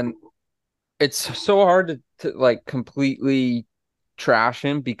 man. It's so hard to like completely trash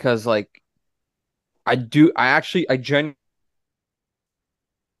him because like I genuinely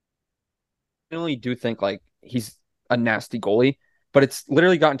do think like he's a nasty goalie, but it's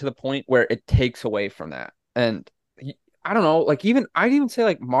literally gotten to the point where it takes away from that. And I don't know, like even I'd even say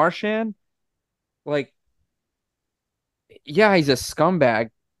like Marchand, like yeah, he's a scumbag,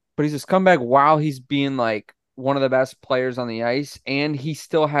 but he's a scumbag while he's being like one of the best players on the ice, and he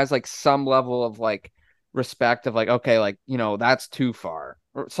still has like some level of like respect of like, okay, like, that's too far.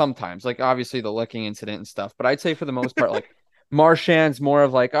 Or sometimes, like obviously the licking incident and stuff, but I'd say for the most part, like Marchand's more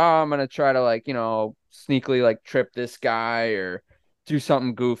of like, oh, I'm gonna try to like, sneakily like trip this guy or do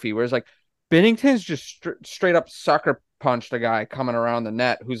something goofy. Whereas like Binnington's just straight up sucker punched a guy coming around the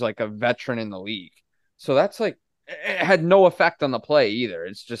net who's like a veteran in the league. So that's like it had no effect on the play either.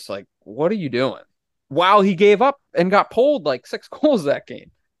 It's just like, what are you doing? While he gave up and got pulled like 6 goals that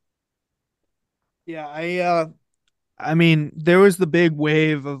game. Yeah, I mean, there was the big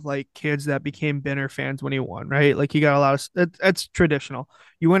wave of like kids that became Binner fans when he won, right? Like he got a lot of that's traditional.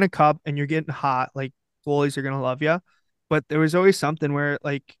 You win a cup and you're getting hot, like goalies are gonna love you. But there was always something where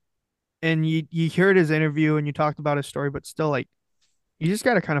like, and you heard his interview and you talked about his story, but still like you just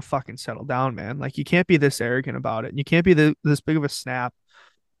got to kind of fucking settle down, man. Like you can't be this arrogant about it. And you can't be this big of a snap.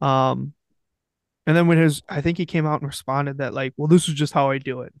 Um, and then I think he came out and responded that like, well, this is just how I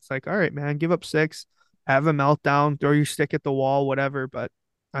do it. It's like, all right, man, give up six, have a meltdown, throw your stick at the wall, whatever. But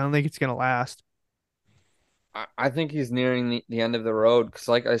I don't think it's gonna last. I think he's nearing the end of the road because,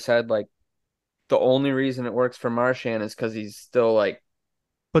 like I said, like the only reason it works for Marchand is because he's still like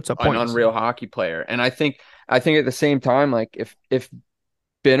Puts up an points. unreal hockey player. And I think at the same time, like if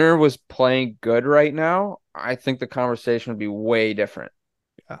Binner was playing good right now, I think the conversation would be way different.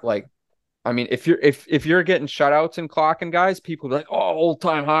 Yeah. Like, I mean, if you're getting shutouts and clocking guys, people be like, "Oh, old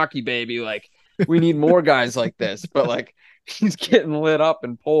time hockey, baby!" Like, we need more guys like this. But like, he's getting lit up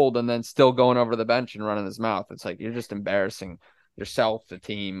and pulled, and then still going over to the bench and running his mouth. It's like you're just embarrassing yourself, the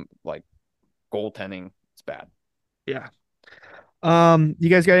team, like goaltending. It's bad. Yeah. You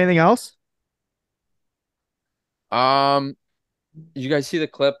guys got anything else? Um, you guys see the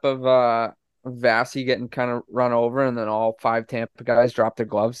clip of Vasi getting kind of run over, and then all five Tampa guys drop their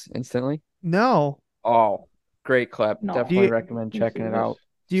gloves instantly? No. Oh, great clip. Do No, Definitely you recommend you checking it serious? out.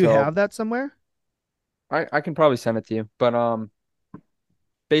 do you So have that somewhere? I can probably send it to you. But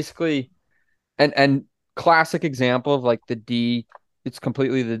basically and classic example of like the D, it's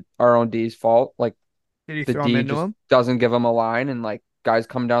completely our own D's fault. Like Did you the throw him D into just him? doesn't give him a line and like guys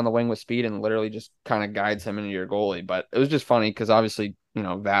come down the wing with speed and literally just kind of guides him into your goalie. But it was just funny because obviously,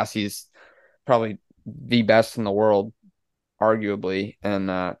 Vasi's probably the best in the world, arguably.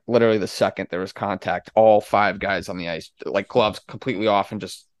 And literally the second there was contact, all five guys on the ice, like gloves completely off and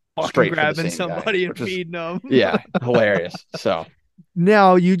just Fucking straight for the grabbing same guy, somebody and which is, feeding them. yeah, hilarious. So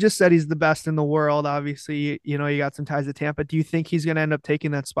Now, you just said he's the best in the world. Obviously, you got some ties to Tampa. Do you think he's going to end up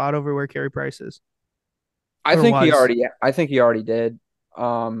taking that spot over where Carey Price is I or think he was? already I think he already did.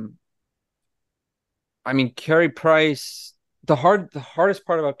 Um I mean Carey Price, the hardest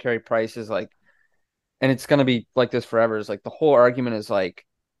part about Carey Price is like, and it's gonna be like this forever, is like the whole argument is like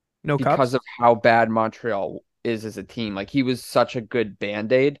No because cups? of how bad Montreal is as a team. Like he was such a good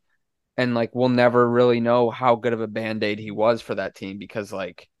band-aid, and like we'll never really know how good of a band-aid he was for that team because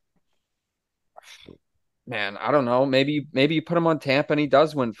like, man, I don't know. Maybe you put him on Tampa and he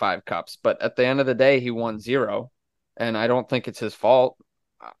does win 5 cups, but at the end of the day, he won zero, and I don't think it's his fault.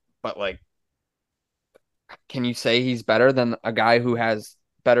 But like, can you say he's better than a guy who has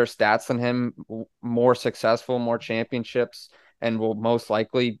better stats than him, more successful, more championships, and will most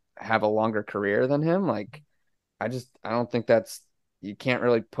likely have a longer career than him? Like, I don't think you can't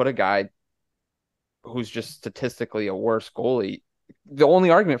really put a guy who's just statistically a worse goalie. The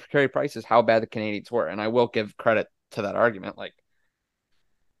only argument for Carey Price is how bad the Canadians were, and I will give credit to that argument. Like,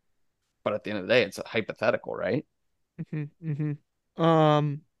 but at the end of the day, it's a hypothetical, right? Hmm.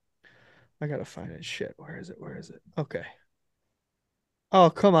 Um, I gotta find it. Shit, where is it? Where is it? Okay. Oh,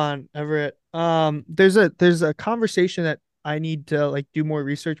 come on, Everett. There's a conversation that I need to like do more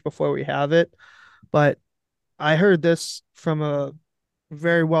research before we have it, but I heard this from a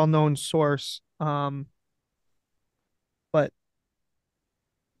very well-known source. But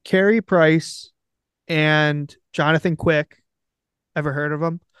Carey Price and Jonathan Quick, ever heard of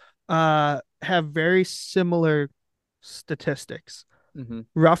them? Have very similar statistics. Mm-hmm.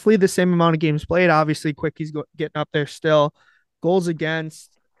 Roughly the same amount of games played. Obviously, Quickie's getting up there still. Goals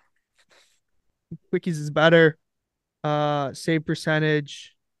against, Quickies is better. Save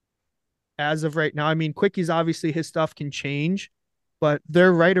percentage as of right now. I mean, Quickies obviously his stuff can change, but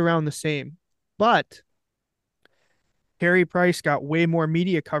they're right around the same. But Carey Price got way more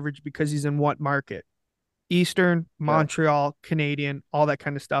media coverage because he's in what market? Eastern, Yeah. Montreal, Canadian, all that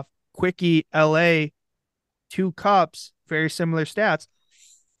kind of stuff. Quickie, LA, 2 cups very similar stats.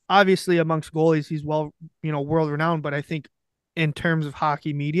 Obviously, amongst goalies, he's world renowned. But I think in terms of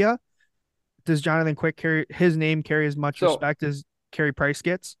hockey media, does Jonathan Quick carry his name carry as much So, respect as Carey Price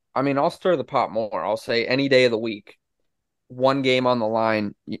gets? I mean, I'll stir the pot more. I'll say any day of the week, one game on the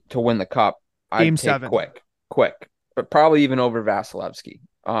line to win the cup, Game I'd take seven. Quick, but probably even over Vasilevsky.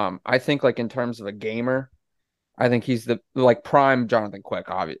 I think like in terms of a gamer, I think he's the like prime Jonathan Quick.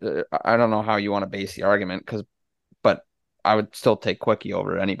 Obviously, I don't know how you want to base the argument but I would still take Quickie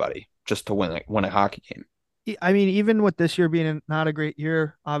over anybody just to win a hockey game. I mean, even with this year being not a great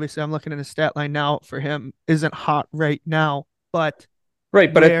year, obviously I'm looking at his stat line now for him isn't hot right now, but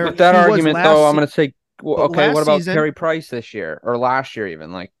Right, but where with that he was argument though, last, I'm going to say, well, but okay, what last about season Carey Price this year or last year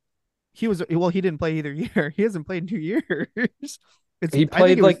even? Like he was well, he didn't play either year. He hasn't played in 2 years. It's he I think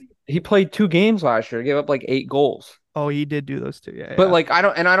played it was like he played 2 games last year, gave up like 8 goals. oh he did do those two. Yeah, But yeah. like I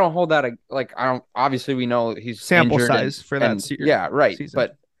don't hold that like I don't obviously we know he's Sample injured size for that and series yeah, right. season.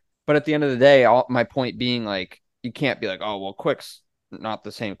 But at the end of the day, all my point being like you can't be like, "Oh, well, Quick's not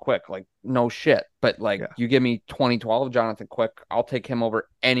the same Quick." Like no shit. But like Yeah, you give me 2012 Jonathan Quick, I'll take him over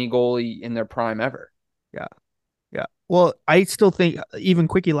any goalie in their prime ever. yeah, yeah. Well, I still think even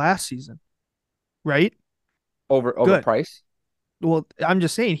Quickie last season, right? Over Good. Price. Well, I'm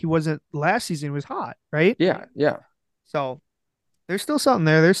just saying he wasn't last season. He was hot, right? Yeah, yeah. So there's still something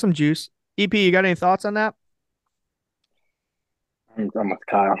there. There's some juice. EP, you got any thoughts on that? I'm with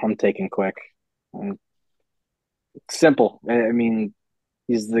Kyle. I'm taking Quick. Um, it's simple. I mean,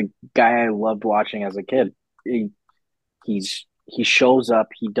 he's the guy I loved watching as a kid. He shows up,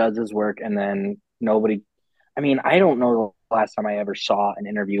 he does his work, and then nobody. I mean, I don't know the last time I ever saw an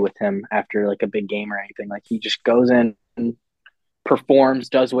interview with him after like a big game or anything. Like he just goes in, performs,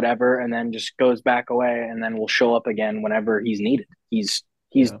 does whatever, and then just goes back away, and then will show up again whenever he's needed. He's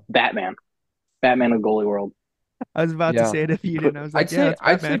Yeah. Batman, Batman of goalie world. I was about to Yeah. say it if you didn't. I was like, yeah, that's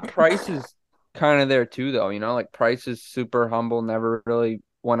I'd say Batman. Price is kind of there too though, you know, like Price is super humble, never really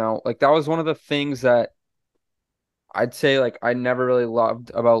went out. Like that was one of the things that I'd say like I never really loved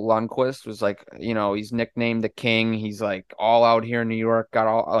about Lundqvist was like, you know, he's nicknamed the King. He's like all out here in New York, got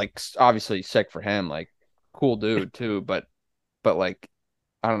all like obviously sick for him, like cool dude too, but like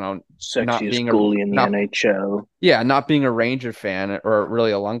I don't know, not Sexiest being a goalie in the not NHL. yeah, not being a Ranger fan or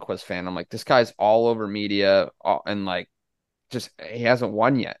really a Lundqvist fan. I'm like this guy's all over media and like just he hasn't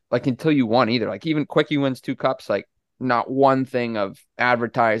won yet. Like until you won either. Like even Quickie wins 2 cups, like not one thing of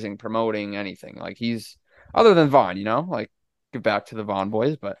advertising, promoting anything. Like he's other than Vaughn, you know, like get back to the Vaughn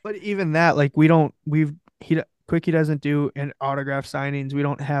boys, but But even that, like, we don't, we've, he, Quickie doesn't do an autograph signings. We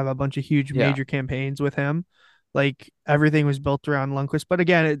don't have a bunch of huge yeah, major campaigns with him. Like, everything was built around Lundqvist. But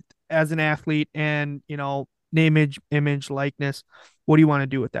again, as an athlete and, name, image, likeness, what do you want to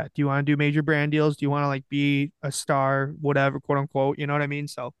do with that? Do you want to do major brand deals? Do you want to, like, be a star, whatever, quote unquote? You know what I mean?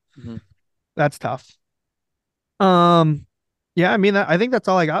 So mhm. that's tough. Um, yeah, I mean, I think that's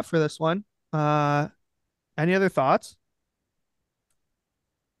all I got for this one. Uh, any other thoughts,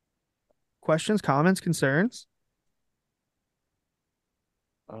 questions, comments, concerns?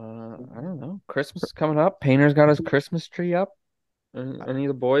 I don't know. Christmas is coming up. Painter's got his Christmas tree up. Any of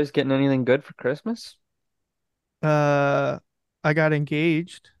the boys getting anything good for Christmas? Uh, I got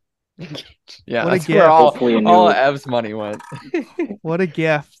engaged. Yeah, What a that's where gift. Hopefully, a all new. Ev's money went. What a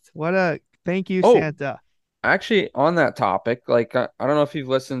gift. What a thank you, Oh, Santa. actually, on that topic, like I don't know if you've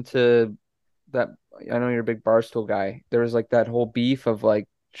listened to that. I know you're a big Barstool guy. There was like that whole beef of like,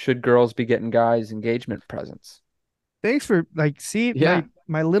 should girls be getting guys engagement presents? Thanks for like see Yeah,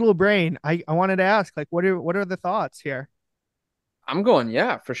 my little brain. I wanted to ask like what are the thoughts here? I'm going,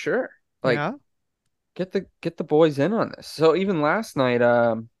 yeah, for sure. Like, Yeah. get the boys in on this. So even last night,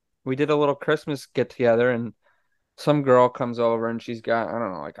 we did a little Christmas get together, and some girl comes over and she's got I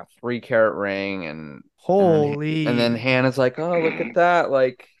don't know like a 3 carat ring, and then Holy. Hannah's like, oh look at that,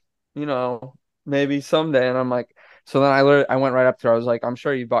 like you know maybe someday, and I'm like, so then I went right up to her. I was like, I'm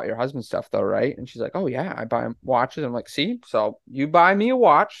sure you bought your husband stuff though, right? And she's like, oh yeah, I buy him watches. I'm like, see, so you buy me a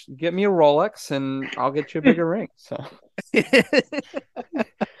watch, get me a Rolex, and I'll get you a bigger ring. So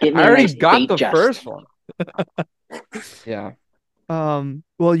Get me I a already nice got date the just. first one. Yeah.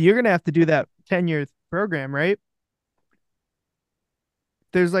 Well, you're gonna have to do that 10-year program, right?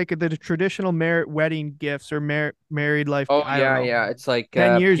 There's like the traditional merit wedding gifts or married life. Oh I don't yeah, know. yeah. It's like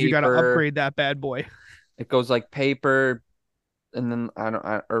 10 years, you got to paper. upgrade that bad boy. It goes like paper, and then I don't.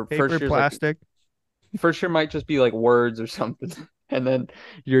 Or Paper, plastic. first year might just be like words or something, and then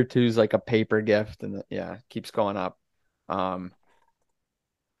year two's like a paper gift, and yeah, it keeps going up. Um,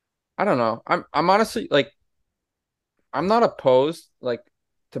 I don't know. I'm honestly like I'm not opposed like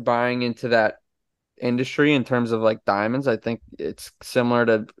to buying into that industry in terms of like diamonds. I think it's similar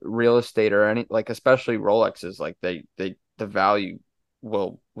to real estate or any like especially Rolexes. Like the value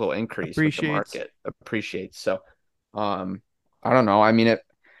will increase with the Appreciates. market appreciates. So um I don't know. I mean it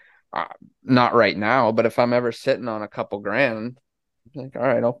uh, not right now, but if I'm ever sitting on a couple grand, I'm like all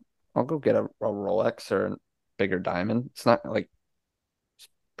right, I'll go get a Rolex or a bigger diamond. It's not like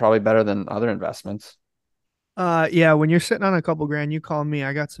probably better than other investments. Yeah, when you're sitting on a couple grand, you call me.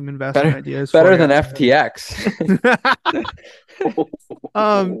 I got some investment Better ideas for better than you. FTX.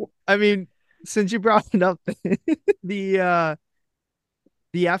 I mean, since you brought it up, the uh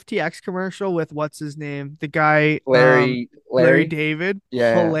the FTX commercial with what's his name? The guy, Larry Larry. David,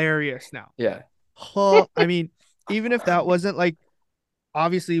 Yeah, hilarious now. yeah. I mean, even if that wasn't like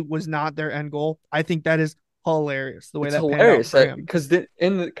obviously was not their end goal, I think that is hilarious the way It's that panned out hilarious for him. because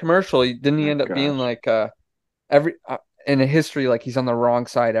in the commercial, didn't he My end up being gosh. like every in a history like he's on the wrong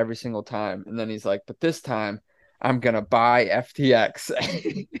side every single time, and then he's like, but this time I'm gonna buy FTX.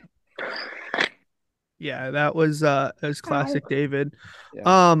 Yeah, that was classic David.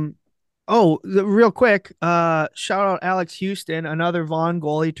 Yeah. Um real quick, shout out Alex Houston, another Vaughn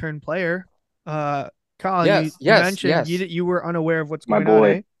goalie turned player. Uh Kyle, Yes. you Yes. mentioned Yes. you were unaware of what's My going on, boy.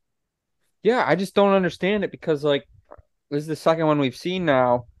 eh? Yeah. I just don't understand it because like this is the second one we've seen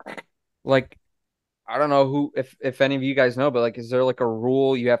now. Like I don't know who if any of you guys know, but like is there like a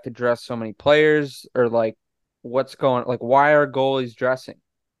rule you have to dress so many players or like what's going like why are goalies dressing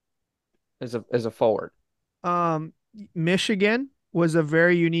as a forward? Um, Michigan was a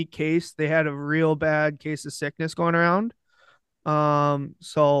very unique case. They had a real bad case of sickness going around.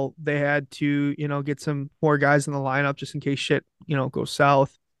 So they had to, get some more guys in the lineup just in case shit, goes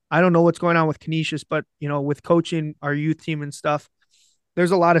south. I don't know what's going on with Canisius, but with coaching our youth team and stuff,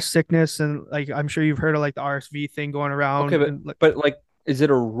 there's a lot of sickness and like I'm sure you've heard of like the RSV thing going Okay, around and like but like, is it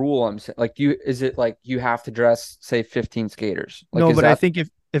a rule? I'm saying, like, is it like you have to dress, say, 15 skaters? Like, no, is but I that think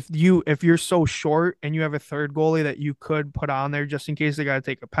if you're so short and you have a third goalie that you could put on there just in case they got to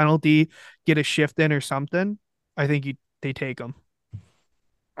take a penalty, get a shift in or something, I think they take them.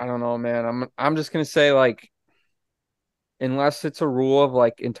 I don't know, man. I'm just gonna say like, unless it's a rule of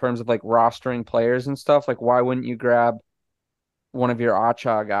like in terms of like rostering players and stuff, like why wouldn't you grab one of your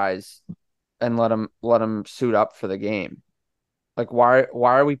Acha guys and let them suit up for the game? Like, why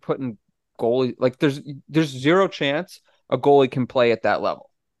are we putting goalie like there's zero chance a goalie can play at that level,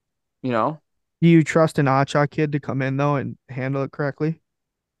 you know? Do you trust an Acha kid to come in though and handle it correctly?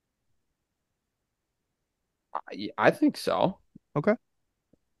 I think so. Okay.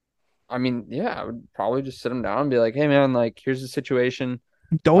 I mean, yeah, I would probably just sit them down and be like, "Hey, man, like, here's the situation.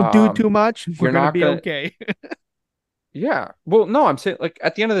 Don't do Um, too much. We're you're gonna not be gonna, okay. yeah. Well, no, I'm saying like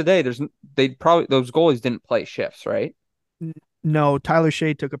at the end of the day, they probably those goalies didn't play shifts, right? No, Tyler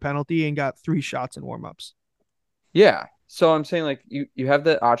Shea took a penalty and got 3 shots in warmups. Yeah. So I'm saying like you have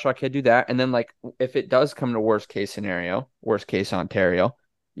the Otshot kid do that, and then like if it does come to worst case scenario, worst case Ontario,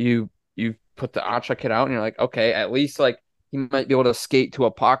 you put the Otshot kid out, and you're like, okay, at least like he might be able to skate to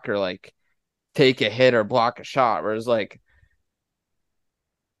a puck or like take a hit or block a shot. Whereas like,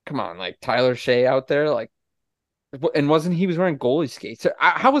 come on, like Tyler Shea out there, like. And wasn't he was wearing goalie skates?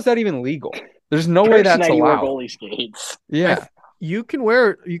 How was that even legal? There's no way First that's night you wore allowed. goalie skates. Yeah. You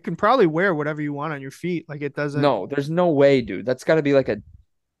can probably wear whatever you want on your feet. Like it doesn't No, there's no way, dude. That's got to be like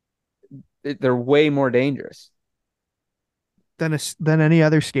they're way more dangerous. than any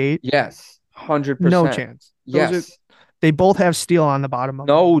other skate. Yes. No 100%. chance. Yes. They both have steel on the bottom of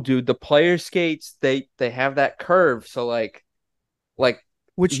them, No, dude. The player skates, they have that curve. So like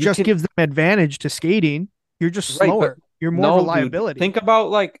which you just can gives them advantage to skating. You're just right, but slower. You're more of a no, dude. liability. Think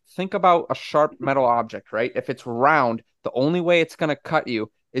about a sharp metal object, right? If it's round, the only way it's gonna cut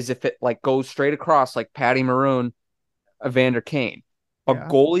you is if it like goes straight across like Patty Maroon, Evander Kane. A Yeah.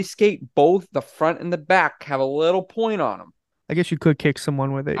 goalie skate, both the front and the back have a little point on them. I guess you could kick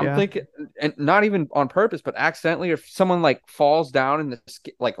someone with it. I'm Yeah. thinking, and not even on purpose, but accidentally, if someone like falls down and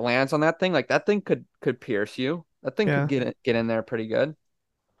like lands on that thing, like that thing could pierce you. That thing could Yeah. get in there pretty good.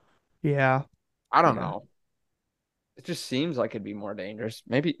 Yeah. I don't Yeah. know. It just seems like it'd be more dangerous.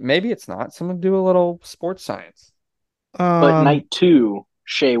 Maybe it's not. Someone do a little sports science. But Um, night two,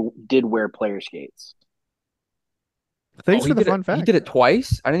 Shea did wear player skates. Oh, thanks for the fun He fact. did it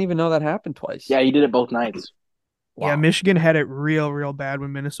twice. I didn't even know that happened twice. Yeah, he did it both nights. Yeah, Wow. Michigan had it real, real bad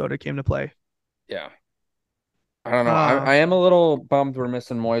when Minnesota came to play. Yeah. I don't know. I Um, am a little bummed we're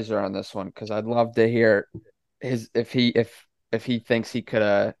missing Moiser on this one because I'd love to hear his if he thinks he could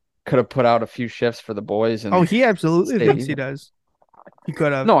have put out a few shifts for the boys oh, and he absolutely stayed thinks he even. does. He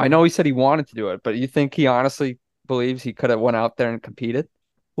could have. No, I know he said he wanted to do it, but you think he honestly believes he could have went out there and competed?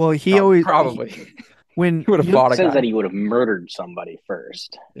 Well, he always Probably. when He would have you fought a Says that guy. he would have murdered somebody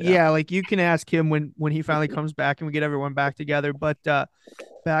first. Yeah. yeah, like you can ask him when he finally comes back and we get everyone back together. But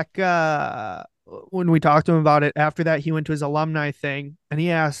back when we talked to him about it, after that he went to his alumni thing and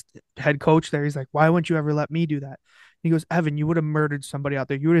he asked head coach there, he's like, "Why wouldn't you ever let me do that?" He goes, "Evan, you would have murdered somebody out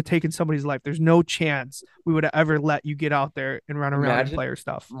there. You would have taken somebody's life. There's no chance we would have ever let you get out there and run around and Imagine player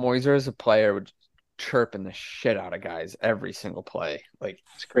stuff." Moiser as a player would chirping the shit out of guys every single play. Like,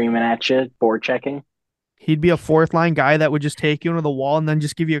 Screaming at you, board checking. He'd be a fourth line guy that would just take you into the wall and then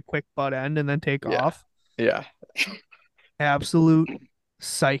just give you a quick butt end and then take yeah, off. yeah. Absolute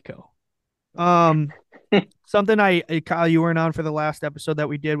psycho. Um, Something Kyle, you weren't on for the last episode that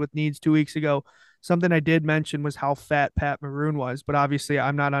we did with Needs 2 weeks ago. Something I did mention was how fat Pat Maroon was, but obviously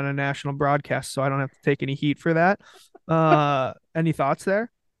I'm not on a national broadcast, so I don't have to take any heat for that. Any thoughts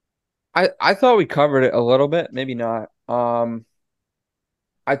there? I thought we covered it a little bit, maybe not.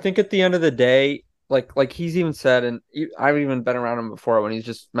 I think at the end of the day, like he's even said, and I've even been around him before when he's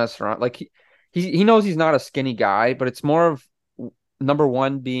just messing around. Like he knows he's not a skinny guy, but it's more of number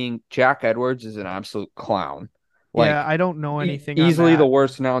one being Jack Edwards is an absolute clown. Yeah, Like I don't know anything on easily the that.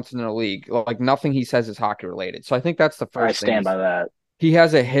 worst announcer in the league. Like nothing he says is hockey related. So I think that's the I first thing. stand by that. He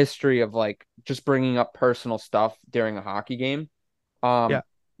has a history of like just bringing up personal stuff during a hockey game. Yeah.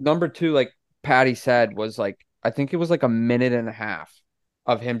 Number two, like Patty said, was like I think it was like a minute and a half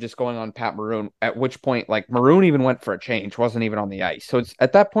of him just going on Pat Maroon. At which point, like Maroon even went for a change, wasn't even on the ice. So it's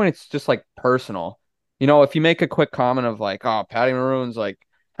at that point, it's just like personal. You know, if you make a quick comment of like, "Oh, Patty Maroon's like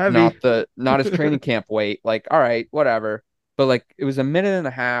Heavy. not his training camp weight," like, all right, whatever. But like, it was a minute and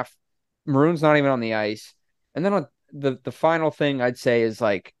a half. Maroon's not even on the ice, and then on the final thing I'd say is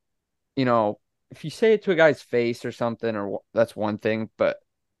like, you know, if you say it to a guy's face or something, or that's one thing, but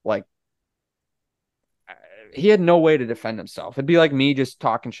like he had no way to defend himself. It'd be like me just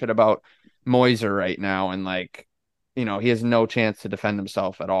talking shit about Moiser right now, and like, you know, he has no chance to defend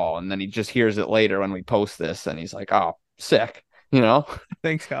himself at all. And then he just hears it later when we post this, and he's like, "Oh, sick," you know.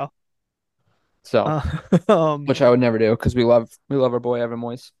 Thanks, Kyle. So, Uh, um, which I would never do because we love our boy Evan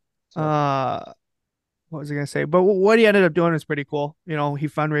Moise. So uh, what was I gonna say? But what he ended up doing is pretty cool. You know, he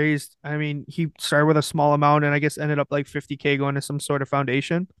fundraised. I mean, he started with a small amount and I guess ended up like 50K going to some sort of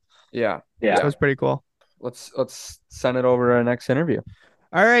foundation. yeah, So Yeah. it's pretty cool. let's send it over to our next interview.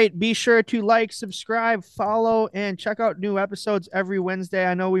 All right. Be sure to like, subscribe, follow, and check out new episodes every Wednesday.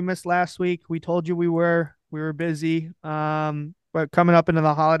 I know we missed last week. We told you we were busy. But coming up into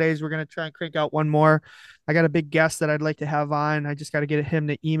the holidays, we're gonna try and crank out one more. I got a big guest that I'd like to have on. I just got to get him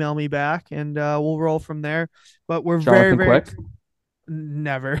to email me back, and we'll roll from there. But we're very, Jonathan very Quick.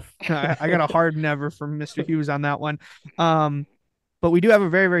 never. I got a hard never from Mr. Hughes on that one. But we do have a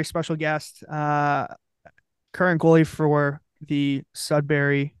very, very special guest. Current goalie for the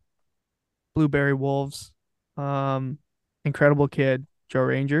Sudbury Blueberry Wolves. Um, Incredible kid, Joe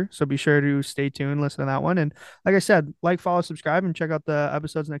Ranger. So be sure to stay tuned, listen to that one. And like I said, like, follow, subscribe, and check out the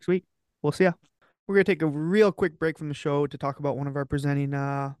episodes next week. We'll see ya. We're going to take a real quick break from the show to talk about one of our presenting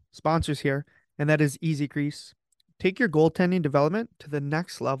sponsors here, and that is Easy Crease. Take your goaltending development to the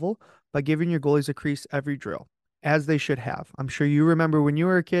next level by giving your goalies a crease every drill, as they should have. I'm sure you remember when you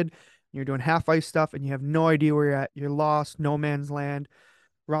were a kid, you're doing half ice stuff and you have no idea where you're at. You're lost, no man's land,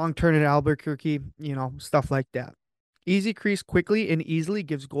 wrong turn at Albuquerque, stuff like that. Easy Crease quickly and easily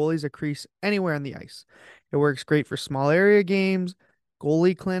gives goalies a crease anywhere on the ice. It works great for small area games,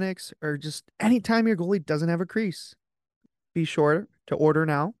 goalie clinics, or just anytime your goalie doesn't have a crease. Be sure to order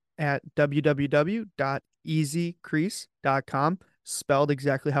now at www.easycrease.com, spelled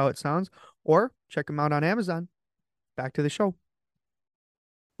exactly how it sounds, or check them out on Amazon. Back to the show.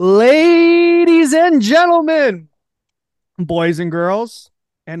 Ladies and gentlemen, boys and girls,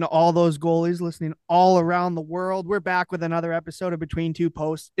 and all those goalies listening all around the world, we're back with another episode of Between Two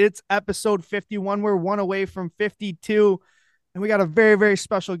Posts. It's episode 51. We're one away from 52, and we got a very, very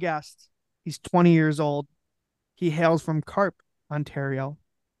special guest. He's 20 years old. He hails from Carp, Ontario.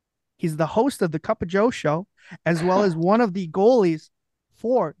 He's the host of the Cup of Joe show, as well as one of the goalies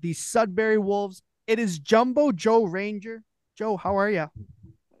for the Sudbury Wolves. It is Jumbo Joe Ranger. Joe, how are you?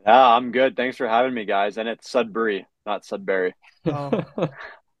 Yeah, I'm good. Thanks for having me, guys. And it's Sudbury, not Sudbury. Oh,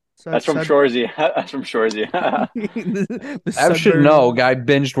 That's from Shorzy. That's from Shorzy. Ev should know. Guy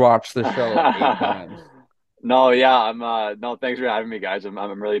binged watched the show like 8 times. No, yeah, I'm no, thanks for having me, guys. I'm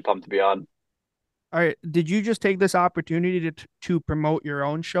really pumped to be on. All right. Did you just take this opportunity to promote your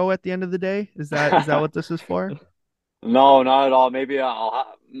own show at the end of the day? Is that what this is for? No, not at all. Maybe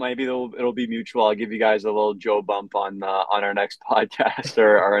maybe it'll be mutual. I'll give you guys a little Joe bump on our next podcast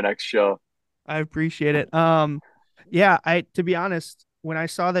or our next show. I appreciate it. Yeah, I to be honest, when I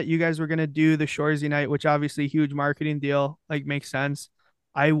saw that you guys were gonna do the Shoresy night, which obviously huge marketing deal, like makes sense.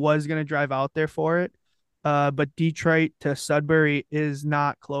 I was gonna drive out there for it. But Detroit to Sudbury is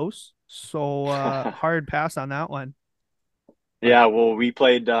not close. So hard pass on that one. But Yeah, well, we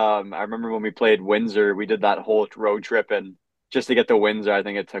played. I remember when we played Windsor, we did that whole road trip, and just to get to Windsor, I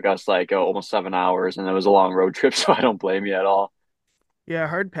think it took us like almost 7 hours, and it was a long road trip, so I don't blame you at all. yeah,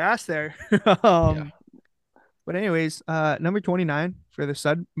 hard pass there. Yeah. But anyways, number 29 for the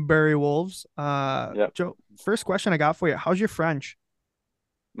Sudbury Wolves. Yep. Joe, first question I got for you. How's your French?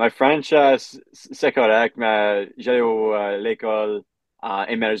 My French, c'est correct, mais j'allais au l'école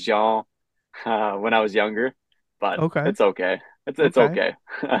immersion when I was younger, but Okay. it's okay. It's Okay.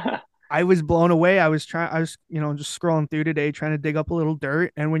 okay. I was blown away. I was just scrolling through today trying to dig up a little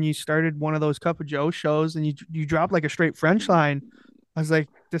dirt. And when you started one of those Cup of Joe shows and you dropped like a straight French line, I was like,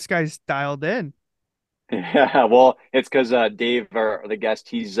 this guy's dialed in. Yeah, well, it's because Dave, the guest,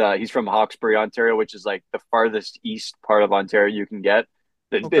 he's from Hawkesbury, Ontario, which is like the farthest east part of Ontario you can get.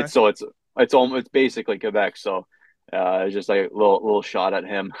 Okay. It's almost it's basically Quebec, so it's just like a little shot at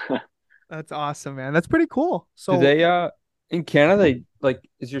him. That's awesome, man. That's pretty cool. Do So, they in Canada they like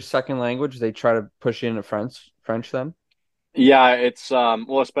is your second language? They try to push you into French then? Yeah, it's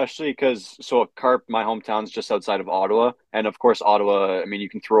well, especially because so Carp, my hometown's just outside of Ottawa, and of course Ottawa. I mean, you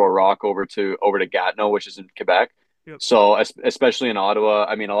can throw a rock over to Gatineau, which is in Quebec. yep. So especially in Ottawa,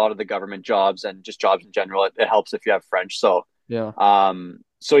 I mean, a lot of the government jobs and just jobs in general, it helps if you have French. So Yeah.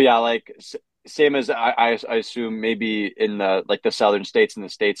 so yeah, like same as I assume maybe in the like the southern states in the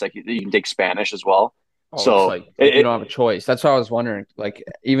states, like you can take Spanish as well. Oh, it's So like you don't have a choice. That's what I was wondering. Like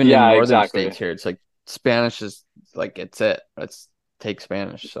even in yeah, northern exactly. states here, it's like Spanish is like it's it. Let's take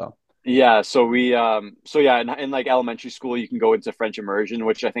Spanish. So Yeah, so we so yeah, in like elementary school you can go into French immersion,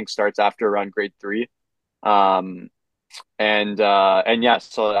 which I think starts after around grade three. Um and yeah,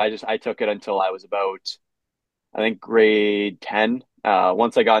 so I took it until I was about I think grade 10.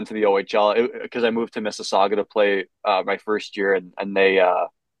 Once I got into the OHL because I moved to Mississauga to play my first year and they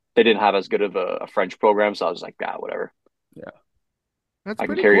didn't have as good of a French program, so I was like, yeah, whatever. yeah. That's I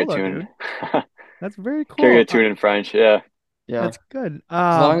can pretty carry cool a though, tune. dude. That's very Carry cool. a tune in French, yeah. Yeah. That's good.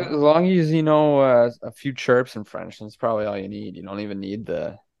 As long as you know a few chirps in French, that's probably all you need. You don't even need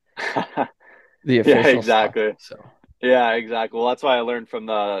the Yeah, official stuff. exactly. So Yeah, exactly. Well, that's why I learned from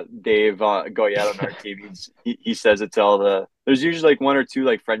the Dave Goyette on our team. He says it to all the. There's usually like one or two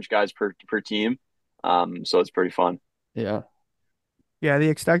like French guys per team, so it's pretty fun. yeah. Yeah,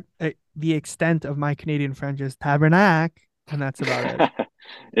 the extent of my Canadian French is tabernacle, and that's about it.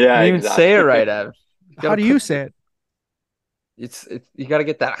 Yeah, Can't even say it exactly. right, Ev. You How gotta do you put say it's you gotta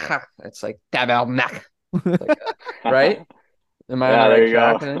get that ha. It's like tabarnak. it? Like right? Am I on the Yeah, right there you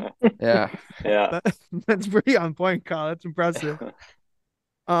track? I think. go. Yeah. Yeah. That's pretty on point, Kyle. That's impressive.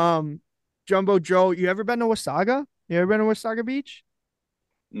 Um, Jumbo Joe, you ever been to Wasaga? You ever been to Wasaga Beach?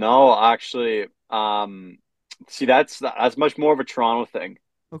 No, actually, see that's much more of a Toronto thing.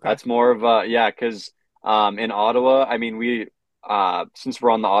 Okay. That's more of a yeah, because in Ottawa, I mean we since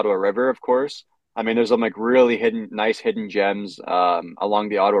we're on the Ottawa River, of course. I mean there's some like really nice hidden gems along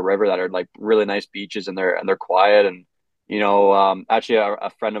the Ottawa River that are like really nice beaches and they're quiet and actually a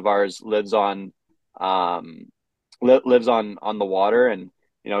friend of ours um lives on the water and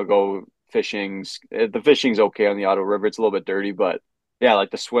go fishing. The fishing's okay on the Ottawa River. It's a little bit dirty, but yeah,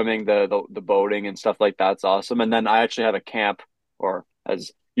 like the swimming, the boating and stuff like that's awesome. And then I actually have a camp, or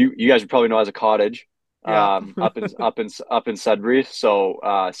as you guys would probably know as a cottage, Yeah. up in Sudbury.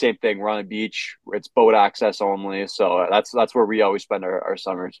 So same thing. We're on a beach. It's boat access only. So that's where we always spend our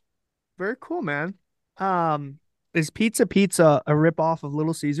summers. Very cool, man. Um, is Pizza a rip off of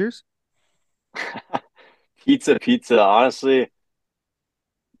Little Caesars? Pizza. Honestly,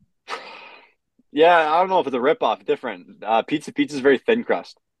 yeah, I don't know if it's a ripoff. Different. Pizza is very thin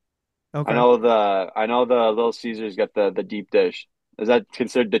crust. Okay. I know the Little Caesars got the deep dish. Is that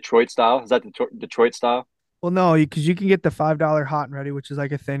considered Detroit style? Is that Detroit style? Well, no, because you can get the $5 hot and ready, which is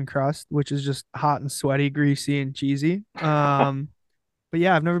like a thin crust, which is just hot and sweaty, greasy and cheesy. But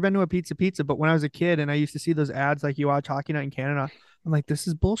yeah, I've never been to a pizza, but when I was a kid and I used to see those ads like you watch Hockey Night in Canada, I'm like, this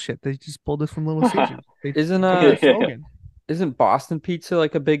is bullshit. They just pulled this from Little Caesars. They Isn't took our Yeah. slogan. isn't Boston pizza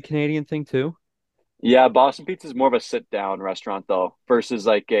like a big Canadian thing too? Yeah, Boston Pizza is more of a sit down restaurant though, versus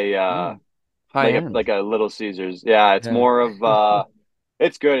like a Mm, high end. like a Little Caesars. Yeah, it's Yeah. more of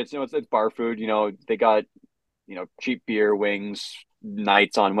it's good. It's bar food. They got cheap beer, wings,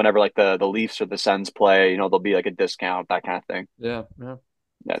 nights on whenever like the Leafs or the Sens play. There'll be like a discount, that kind of thing. Yeah. Yeah.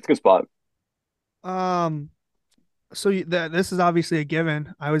 Yeah, it's a good spot. Um, this is obviously a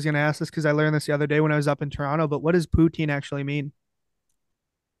given. I was gonna ask this because I learned this the other day when I was up in Toronto, but what does poutine actually mean?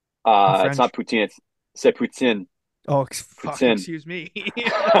 in It's not French? poutine. C'est poutine. Oh, fuck, Poutine. excuse me.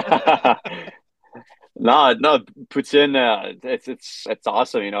 No, no, poutine. It's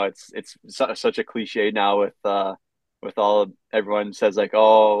awesome. You know, it's such a cliche now with all of, everyone says like,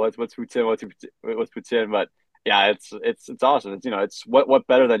 oh, what's poutine? What's poutine? But yeah, it's awesome. It's it's what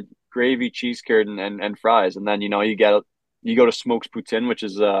better than gravy, cheese curd, and fries, and then you go to Smokes Poutine, which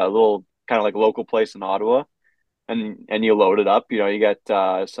is a little kind of like local place in Ottawa, and you load it up. You know, you get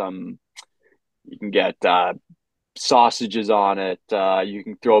some you can get sausages on it. You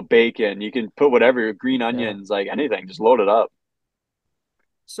can throw bacon. You can put whatever, green Yeah. onions, like anything. Just load it up.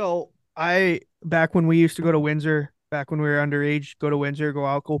 So I back when we used to go to Windsor, back when we were underage, go to Windsor, go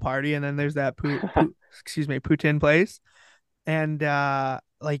out, go party, and then there's that excuse me, Putin place. And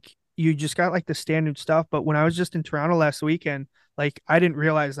like you just got like the standard stuff. But when I was just in Toronto last weekend, like I didn't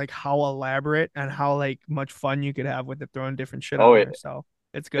realize like how elaborate and how like much fun you could have with it throwing different shit Oh on yeah, there. So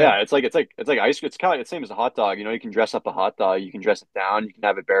it's good. yeah. It's like ice. It's kind of the same as a hot dog. You know, you can dress up a hot dog. You can dress it down. You can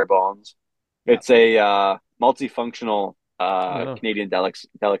have it bare bones. Yeah. It's a multifunctional Yeah. Canadian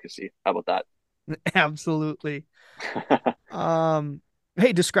delicacy. How about Absolutely. that?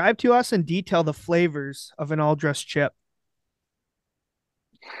 Hey, describe to us in detail the flavors of an all dressed chip.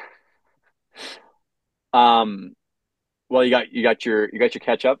 um, well, you got your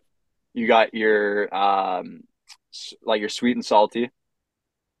ketchup. You got your like your sweet and salty.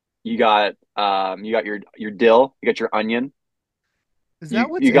 You got your dill. You got your onion. Is that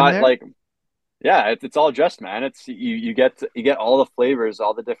what's You in got there? like yeah, it's all dressed, man. It's you get all the flavors,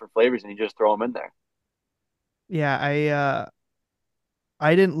 all the different flavors, and you just throw them in there. Yeah,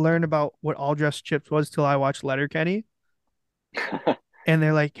 I didn't learn about what all dressed chips was till I watched Letterkenny. And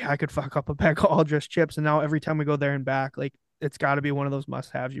they're like, yeah, I could fuck up a pack of all dressed chips. And now every time we go there and back, like it's got to be one of those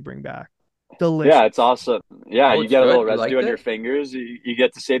must haves you bring back. Yeah, it's Delicious. awesome. Yeah, Oh, you it's get a good. little You residue liked on your it? fingers. You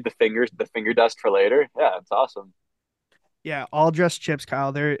get to save the finger dust for later. Yeah, it's awesome. Yeah, all dressed chips,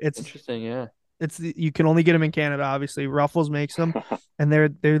 Kyle. Interesting. Yeah. You can only get them in Canada, obviously. Ruffles makes them, and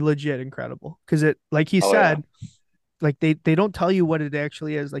they're legit incredible because it, like he Oh yeah, said, like they don't tell you what it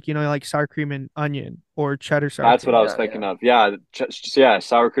actually is. Like like sour cream and onion or cheddar sour that's what I cream, was Yeah. thinking Yeah. of. Yeah, yeah,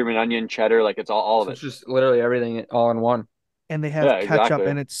 sour cream and onion, cheddar, like it's all of So it. it's just literally everything all in one. and they Yeah, have ketchup, exactly.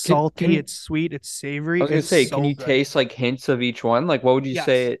 and it's Can salty, it's sweet, it's I savory, was gonna it's say, can so you good. taste like hints of each one? Like, what would you Yes.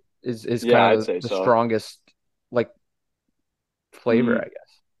 say is Yeah, kind of I'd say the so. strongest like flavor, Mm, I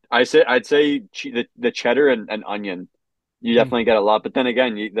guess. I'd say the cheddar and onion. You Hmm. definitely get a lot, but then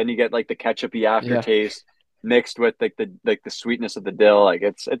again, you get like the ketchupy Yeah. aftertaste mixed with like the sweetness of the dill. Like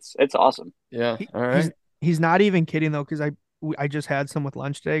it's awesome. Yeah. He, All he's right. he's not even kidding though, because I just had some with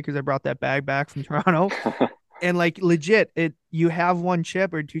lunch today because I brought that bag back from Toronto. And like legit, it you have one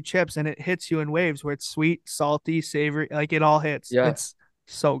chip or two chips and it hits you in waves where it's sweet, salty, savory, like it all hits. Yeah. It's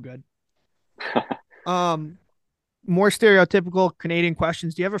so good. Um, More stereotypical Canadian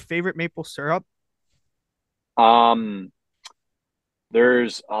questions. Do you have a favorite maple syrup? um,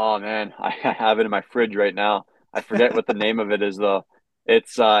 there's oh man, I have it in my fridge right now. I forget what the name of it is though. It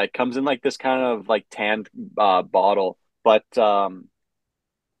comes in like this kind of like tanned bottle, but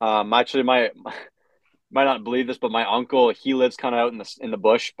actually my might not believe this, but my uncle he lives kind of out in the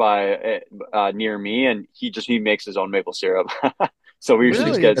bush by near me, and he makes his own maple syrup. So we usually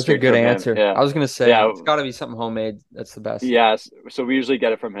just get Really? it That's a straight good from him. answer. Yeah, I was gonna say yeah, it's got to be something homemade. That's the best. yes. So we usually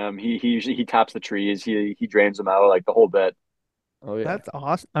get it from him. He usually he taps the trees. He drains them out like the whole bit. Oh yeah. That's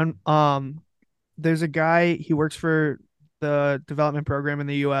awesome. There's a guy, he works for the development program in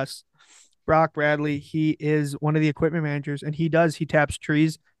the US. Brock Bradley, he is one of the equipment managers and he taps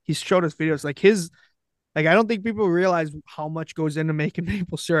trees. He's showed us videos like I don't think people realize how much goes into making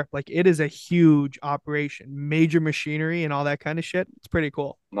maple syrup. Like it is a huge operation, major machinery and all that kind of shit. It's pretty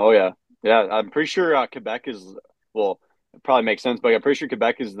cool. Oh yeah, yeah. I'm pretty sure Quebec is well. It probably makes sense, but I'm pretty sure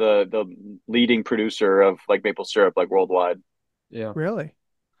Quebec is the leading producer of like maple syrup like worldwide. Yeah. Really?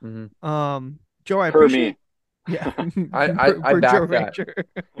 Hmm. Joe, I Per me. appreciate yeah, I for Joe back that. Ranger.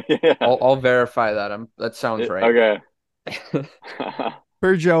 Yeah. I'll verify that. That sounds right. Okay.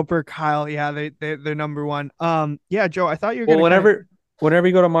 Per Joe, per Kyle. Yeah, they're number one. Yeah, Joe, I thought you were Well, gonna kind of whenever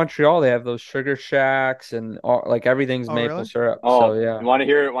you go to Montreal, they have those sugar shacks and like everything's oh maple really? syrup. So Oh, yeah, you want to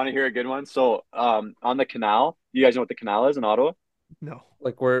hear a good one? So, on the canal, you guys know what the canal is in Ottawa? No.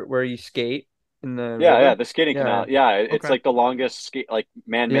 like where you skate in the Yeah, yeah, river. the skating Yeah, canal. Yeah, it's Okay. like the longest skate like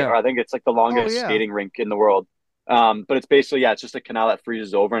man-made, yeah, or I think it's like the Oh longest yeah. skating rink in the world. But it's basically yeah, it's just a canal that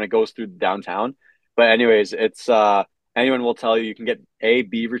freezes over and it goes through downtown. But anyways, it's anyone will tell you you can get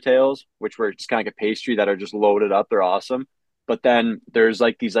beaver tails, which were just kind of like a pastry that are just loaded up. They're awesome. But then there's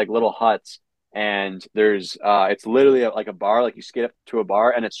like these like little huts and there's it's literally like a bar, like you skate up to a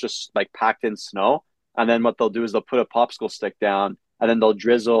bar, and it's just like packed in snow. And then what they'll do is they'll put a popsicle stick down, and then they'll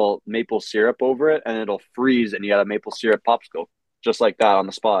drizzle maple syrup over it, and it'll freeze, and you got a maple syrup popsicle just like that on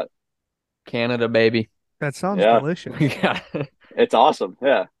the spot. Canada, baby. That sounds Yeah, delicious. Yeah. it's awesome.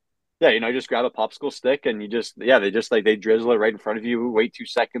 Yeah. Yeah, you just grab a popsicle stick and they just like they drizzle it right in front of you, wait 2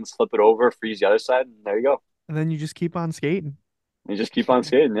 seconds, flip it over, freeze the other side, and there you go. And then you just keep on skating. You just keep on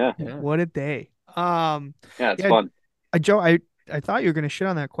skating, yeah. Yeah. What a day. Yeah, it's Yeah, fun. Joe, I thought you were gonna shit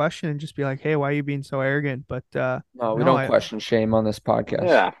on that question and just be like, hey, why are you being so arrogant? But No, we no, don't question shame on this podcast.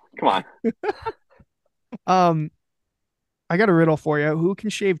 Yeah, come on. um I got a riddle for you. Who can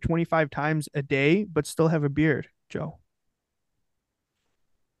shave 25 times a day but still have a beard, Joe?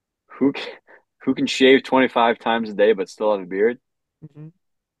 Who can, who can shave 25 times a day but still have a beard? Mm-hmm.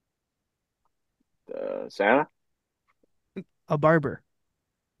 Santa? A barber.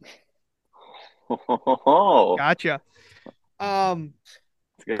 Oh, Gotcha. Um,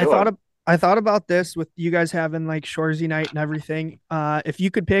 that's a good I thought one. of, I thought about this with you guys having like Shorzy night and everything. If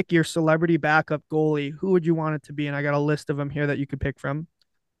you could pick your celebrity backup goalie, who would you want it to be? And I got a list of them here that you could pick from.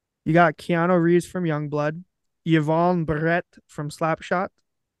 You got Keanu Reeves from Youngblood, Yvonne Barrett from Slapshot,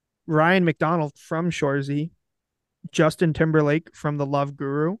 Ryan McDonald from Shorzy, Justin Timberlake from The Love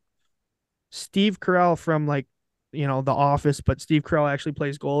Guru, Steve Carell from The Office, but Steve Carell actually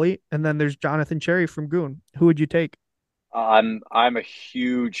plays goalie, and then there's Jonathan Cherry from Goon. Who would you take? I'm a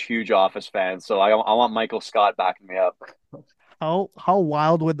huge Office fan, so I want Michael Scott backing me up. How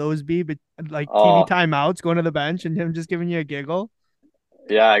wild would those be? But like TV Oh, timeouts, going to the bench, and him just giving you a giggle.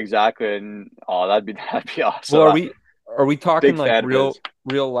 yeah, exactly. And oh, that'd be awesome. Well, are we talking Big like fan of his.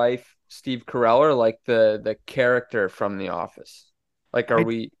 real life Steve Carell or like the character from The Office? Like, are I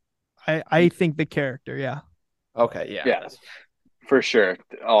we I think the character, yeah. okay? Yeah, Yeah, for sure.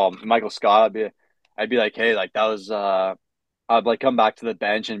 Oh, Michael Scott, I'd be like, hey, like that was I'd like come back to the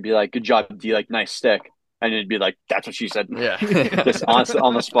bench and be like, good job, D, like nice stick. And it'd be like, that's what she said. yeah, Just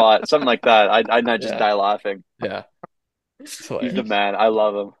on the spot, something like that. I'd not just yeah, die laughing. yeah. It's He's the hilarious. man. I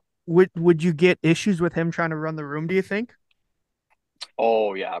love him. Would you get issues with him trying to run the room, do you think?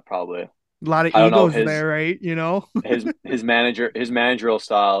 Oh yeah, probably. A lot of I don't know egos his there, right? his managerial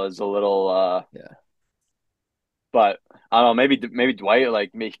style is a little Yeah. but I don't know, maybe Dwight,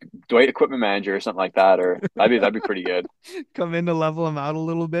 like make Dwight equipment manager or something like that, or that'd be pretty good. Come in to level him out a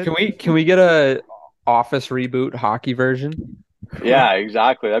little bit. Can we get a Office reboot hockey version? Yeah,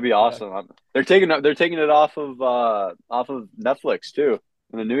 exactly. That'd be Yeah. awesome. They're taking it off of Netflix too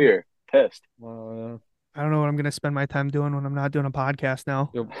in the new year. Pissed. Well, I don't know what I'm gonna spend my time doing when I'm not doing a podcast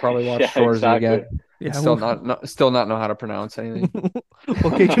now. you'll probably watch Yeah, Shorzy exactly. again. Yeah, Still not know how to pronounce anything.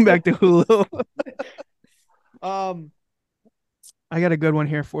 we'll kick him back to Hulu. Um, I got a good one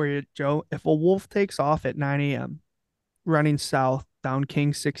here for you, Joe. If a wolf takes off at 9 a.m., running south down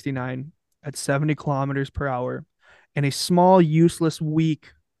King 69 at 70 kilometers per hour, and a small, useless,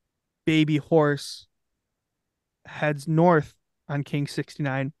 weak baby horse heads north on King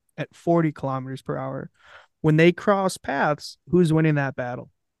 69 at 40 kilometers per hour. When they cross paths, who's winning that battle?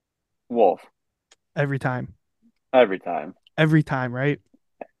 Wolf Every time. every time. Every time, right?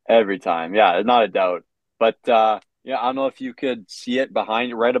 Every time. Yeah, not a doubt. But yeah, I don't know if you could see it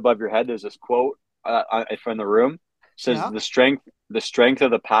behind, right above your head. There's this quote from the room. It says Yeah. the strength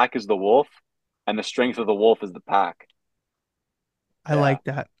of the pack is the wolf, and the strength of the wolf is the pack. I Yeah. like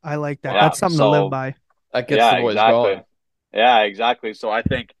that. I like that. Yeah. That's something to live So by. That gets yeah, the boys exactly. going. Yeah, exactly. So I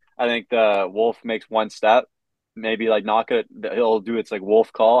think the wolf makes one step, maybe like knock it. He'll do its like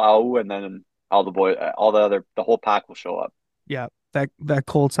wolf call, ow, and then the whole pack will show up. Yeah. That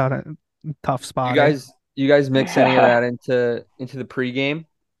Colts out a tough You spot. guys mix any of Yeah. that into the pregame?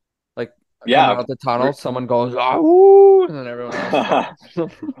 Like coming Yeah. out the tunnel, someone goes, "Ah, and then everyone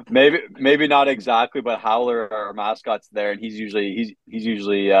else. Maybe not exactly, but Howler, our mascot's there, and he's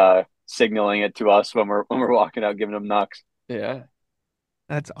usually signaling it to us when we're walking out, giving him knocks. Yeah.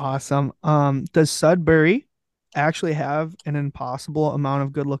 That's awesome. Does Sudbury actually have an impossible amount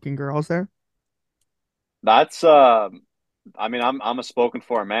of good-looking girls there? That's I mean, I'm a spoken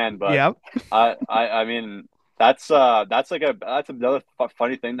for man, but Yep. I mean that's another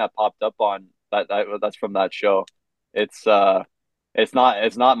funny thing that popped up on that's from that show. It's it's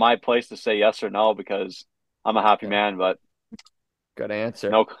not my place to say yes or no because I'm a happy Yeah. man, but Good answer.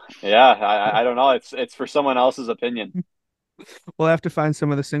 no, yeah, I don't know. It's for someone else's opinion. We'll have to find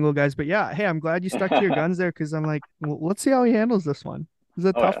some of the single guys. But yeah, hey, I'm glad you stuck to your guns there because I'm like, well, let's see how he handles this one. It's a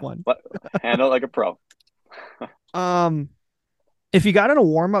Oh tough yeah, one. but handle it like a pro. Um, if you got in a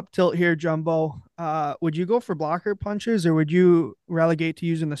warm-up tilt here, Jumbo, would you go for blocker punches or would you relegate to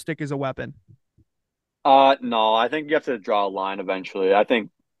using the stick as a weapon? No, I think you have to draw a line eventually. I think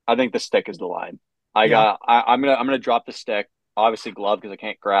the stick is the line. Yeah. I'm gonna drop the stick. Obviously glove because I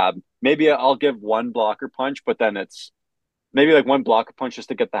can't grab. Maybe I'll give one blocker punch, but then it's maybe like one blocker punch just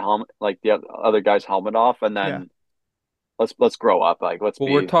to get the helmet, like the other guy's helmet off, and Yeah. then let's grow up. Like Well,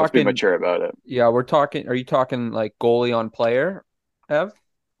 we're let's be talking, mature about it. yeah, we're talking. Are you talking like goalie on player, Ev?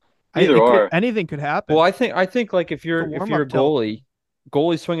 Either It could or. anything could Well, happen. I think like if It's a you're warm-up a tilt.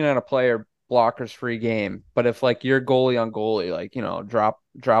 goalie swinging at a player, blockers free game. But if like you're goalie on goalie, like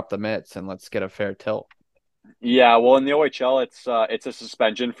drop the mitts and let's get a fair tilt. Yeah, well, in the OHL, it's a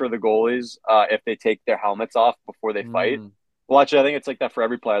suspension for the goalies if they take their helmets off before they fight. Mm, Well, actually, I think it's like that for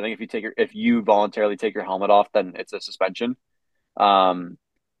every player. I think if you voluntarily take your helmet off, then it's a suspension. Um,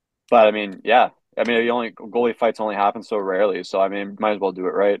 but I mean, yeah, I mean, the only goalie fights only happen so rarely, so I mean, might as well do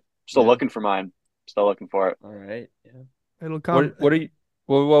it right. Still yeah. looking for mine. Still looking for it. All right. Yeah. It'll What come. what are you?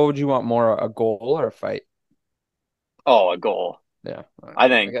 What would you want more, a goal or a fight? Oh, a goal. Yeah. I I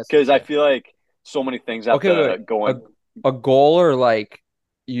think guess. because I Yeah. feel like so many things have Okay. to Wait. go A in. a goal or like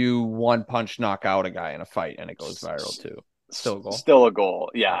you one punch knock out a guy in a fight and it goes S- viral s- too. Still a goal. Still a goal.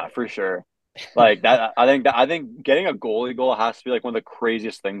 All Yeah, right. for sure. Like that, I think getting a goalie goal has to be like one of the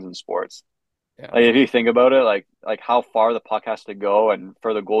craziest things in sports. Yeah. Like if you think about it, like how far the puck has to go, and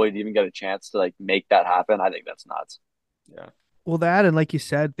for the goalie to even get a chance to like make that happen, I think that's nuts. Yeah. Well, that and like you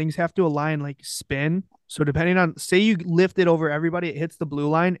said, things have to align like spin. So depending on, say you lift it over everybody, it hits the blue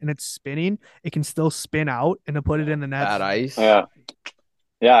line and it's spinning, it can still spin out and to put it Yeah. in the net. Bad ice. Yeah,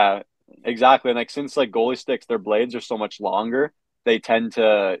 yeah, exactly. And like since like goalie sticks, their blades are so much longer, they tend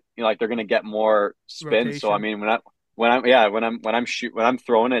to like they're gonna get more spin. So I Rotation. mean, when I'm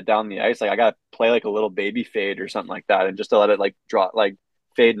throwing it down the ice, like I gotta play like a little baby fade or something like that, and just to let it like drop like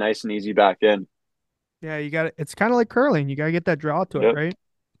fade nice and easy back in. Yeah, you got it. It's kind of like curling. You got to get that draw to it, Yep. right?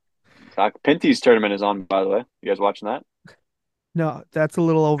 Pinty's tournament is on, by the way. You guys watching that? No, that's a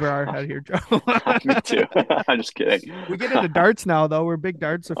little over our head here, Joe. Me too. I'm just kidding. We get into darts now, though. We're big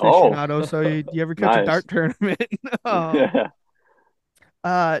darts Oh, aficionados. So you ever catch a nice. dart tournament? um,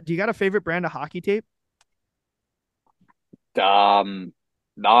 Yeah. do you got a favorite brand of hockey tape? Um,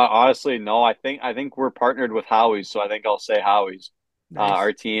 Not honestly, no. I think we're partnered with Howie's, so I think I'll say Howie's, Nice.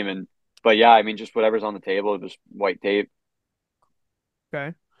 our team. And but yeah, I mean, just whatever's on the table, just white tape.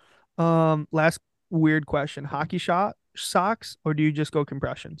 Okay. Last weird question: hockey shot socks, or do you just go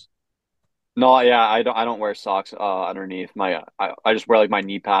compressions? No, yeah, I don't wear socks underneath my. I just wear like my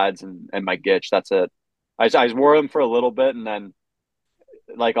knee pads and my gitch. That's it. I wore them for a little bit, and then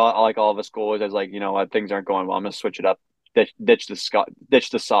like all of us goalies, I was like, you know what, things aren't going well. I'm gonna switch it up, ditch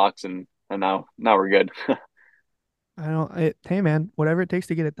the socks, and now we're good. I don't. Hey, man, whatever it takes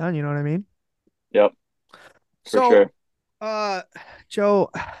to get it done. You know what I mean? Yep, for So, sure. uh, Joe,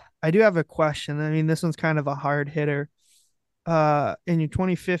 I do have a question. I mean, this one's kind of a hard hitter. In your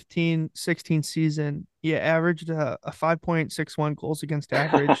 2015-16 season, you averaged a 5.61 goals against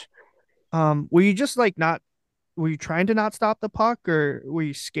average. Were you just like not, were you trying to not stop the puck or were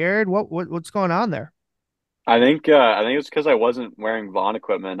you scared? What's going on there? I think it's because I wasn't wearing Vaughn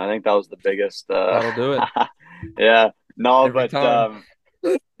equipment. I think that was the biggest. That'll do it Yeah, no, every but time.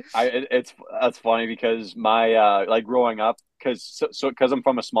 it's that's funny because my like growing up, because I'm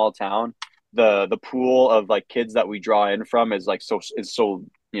from a small town, the pool of like kids that we draw in from is like so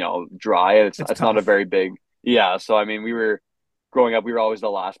dry. It's It's not a tough. very big. Yeah, so I mean we were growing up, we were always the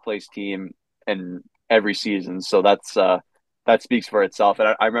last place team in every season, so that speaks for itself.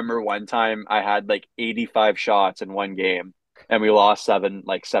 And I remember one time I had like 85 shots in one game, and we lost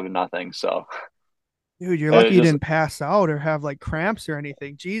 7-0. So Dude, you're it lucky was you just didn't pass out or have like cramps or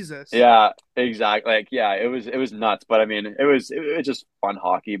anything. Jesus. yeah, exactly. Like yeah, it was nuts, but I mean it was just fun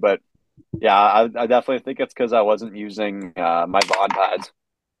hockey. But yeah, I definitely think it's because I wasn't using my bond pads.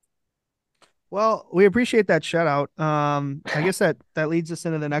 Well, we appreciate that shout out. I guess that leads us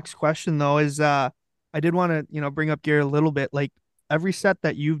into the next question though, is I did want to, bring up gear a little bit. Like every set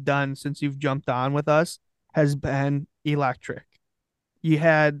that you've done since you've jumped on with us has been electric. You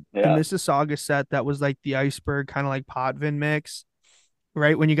had the Yeah, Mississauga set that was like the iceberg, kind of like Potvin mix,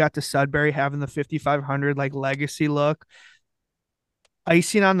 right? When you got to Sudbury having the 5,500 like legacy look.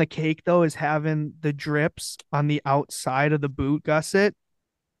 Icing on the cake though is having the drips on the outside of the boot gusset,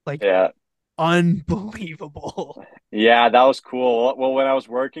 like yeah, unbelievable. yeah. That was cool. Well, when I was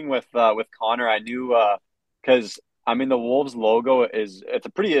working with Connor, I knew because I mean the Wolves logo it's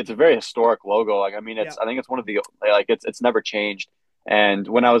a very historic logo. Like I mean Yeah. I think it's one of the like it's never changed. And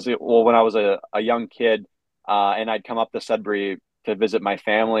when I was a young kid, and I'd come up to Sudbury to visit my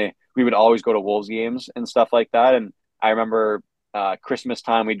family, we would always go to Wolves games and stuff like that. And I remember Christmas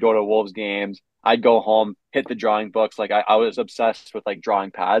time, we'd go to Wolves games. I'd go home, hit the drawing books. Like I was obsessed with like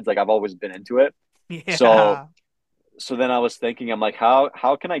drawing pads. Like I've always been into it. So Yeah. so then I was thinking, I'm like, how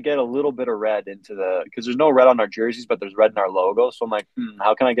can I get a little bit of red into the because there's no red on our jerseys, but there's red in our logo. So I'm like,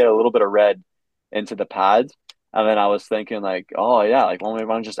 how can I get a little bit of red into the pads? And then I was thinking, like, oh yeah, like well, maybe I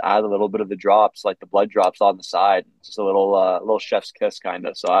want to just add a little bit of the drops, like the blood drops on the side, just a little chef's kiss kind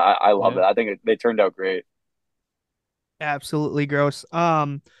of. So I love it. Yeah. I think they turned out great. Absolutely gross.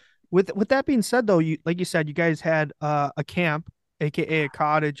 With that being said, though, you like you said, you guys had a camp, aka a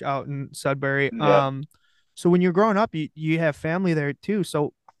cottage out in Sudbury. Yeah. So when you're growing up, you have family there too.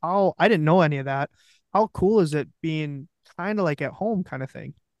 So how I didn't know any of that. How cool is it being kind of like at home kind of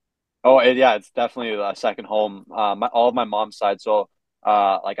thing? Oh, yeah, it's definitely a second home. All of my mom's side. So,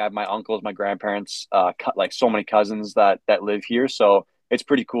 like I have my uncles, my grandparents, like so many cousins that live here. So it's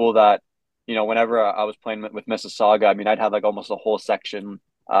pretty cool that, whenever I was playing with Mississauga, I mean, I'd have like almost a whole section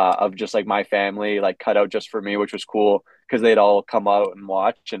of just like my family like cut out just for me, which was cool because they'd all come out and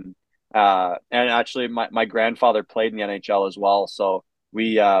watch. And actually, my grandfather played in the NHL as well. So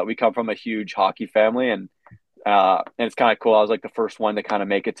we come from a huge hockey family, and it's kind of cool. I was like the first one to kind of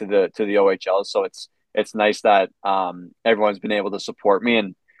make it to the OHL, so it's nice that everyone's been able to support me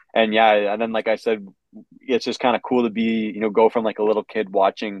and yeah, and then like I said, it's just kind of cool to be go from like a little kid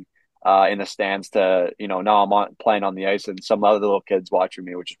watching in the stands to now playing on the ice and some other little kids watching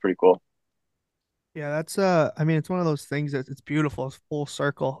me, which is pretty cool. Yeah, that's I mean it's one of those things that it's beautiful, it's full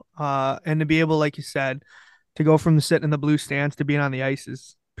circle. And to be able, like you said, to go from the sitting in the blue stands to being on the ice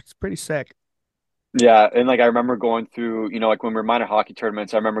is it's pretty sick. Yeah, and like I remember going through, like when we were minor hockey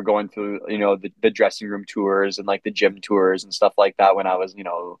tournaments, I remember going through, the dressing room tours and like the gym tours and stuff like that when I was,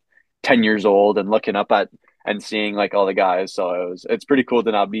 10 years old and looking up at and seeing like all the guys. So it's pretty cool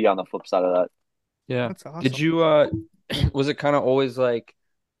to now be on the flip side of that. Yeah. That's Did awesome. you was it kind of always like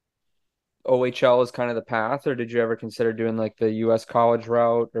OHL is kind of the path, or did you ever consider doing like the US college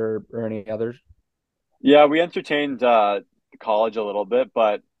route or any others? Yeah, we entertained college a little bit,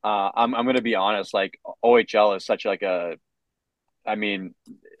 but I'm gonna be honest, like OHL is such like a I mean,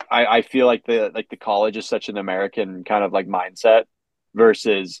 I feel like the college is such an American kind of like mindset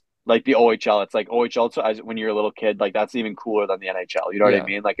versus like the OHL. It's like OHL when you're a little kid, like that's even cooler than the NHL. You know what I Yeah.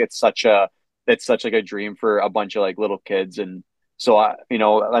 mean? Like it's such like a dream for a bunch of like little kids. And so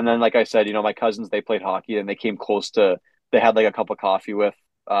and then like I said, my cousins, they played hockey and they came close to they had like a cup of coffee with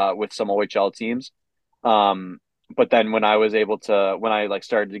some OHL teams. Um but then when I like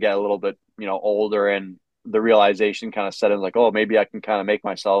started to get a little bit, older and the realization kind of set in like, oh, maybe I can kind of make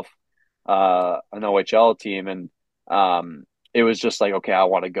myself an OHL team. And it was just like, okay, I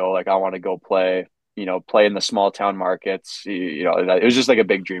want to go play, play in the small town markets. It was just like a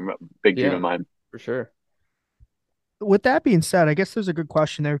big dream of Yeah, mine. for sure. With that being said, I guess there's a good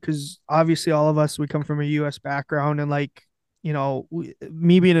question there because obviously all of us we come from a U.S. background and like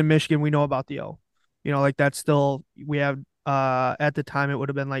me being in Michigan, we know about the O. Like that's still we have at the time it would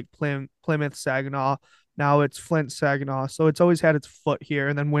have been like Plymouth, Saginaw. Now it's Flint, Saginaw. So it's always had its foot here,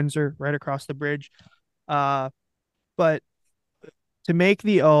 and then Windsor right across the bridge. Uh, but to make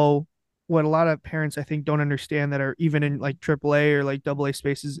the O, what a lot of parents I think don't understand that are even in like AAA or like AA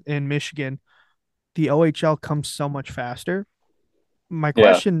spaces in Michigan, the OHL comes so much faster. My Yeah.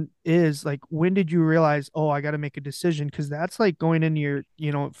 question is like, when did you realize, oh, I got to make a decision? Because that's like going into your,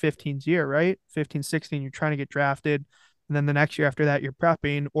 15th year, right? 15, 16, you're trying to get drafted. And then the next year after that, you're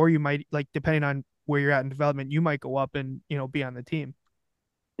prepping, or you might, like, depending on where you're at in development, you might go up and, be on the team.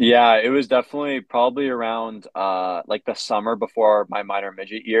 Yeah, it was definitely probably around like the summer before my minor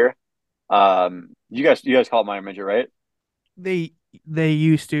midget year. You guys call it minor midget, right? They, they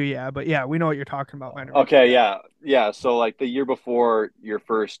used to, yeah. But yeah, we know what you're talking about, minor midget. Okay, Yeah. yeah. Yeah, so like the year before your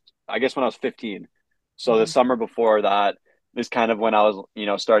first, I guess when I was 15. So the Mhm. summer before that is kind of when I was,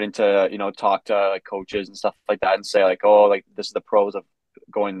 starting to, talk to like coaches and stuff like that and say like, oh, like this is the pros of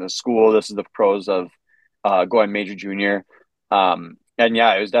going to school, this is the pros of going major junior. And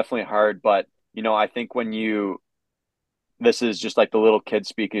yeah, it was definitely hard, but I think this is just like the little kid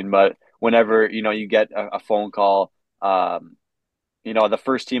speaking, but whenever, you get a phone call, um, the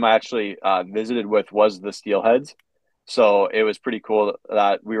first team I actually visited with was the Steelheads. So it was pretty cool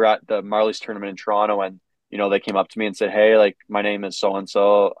that we were at the Marlies tournament in Toronto and, they came up to me and said, hey, like my name is so and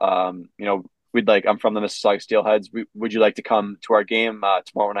so. I'm from the Mississauga Steelheads. Would you like to come to our game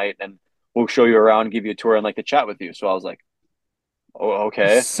tomorrow night and we'll show you around, give you a tour and like to chat with you. So I was like, oh,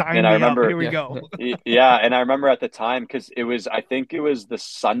 okay. Sign And I me up. remember, Here we Yeah. go. yeah. And I remember at the time, cause I think it was the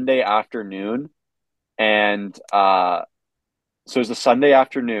Sunday afternoon and so it was the Sunday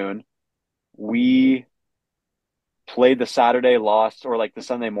afternoon we played the Saturday, lost, or like the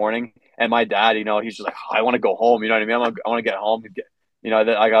Sunday morning. And my dad, he's just like, oh, I want to go home. You know what I mean? I want to get home.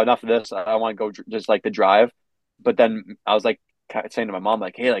 I got enough of this. I want to go just like the drive. But then I was like saying to my mom,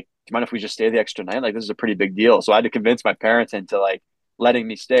 like, hey, like, do you mind if we just stay the extra night? Like, this is a pretty big deal. So I had to convince my parents into like letting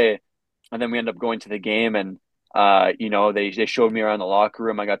me stay. And then we ended up going to the game, and they showed me around the locker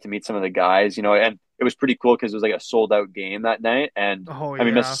room. I got to meet some of the guys, and it was pretty cool because it was like a sold out game that night. And Oh I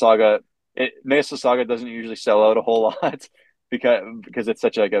mean, yeah. Mississauga doesn't usually sell out a whole lot because it's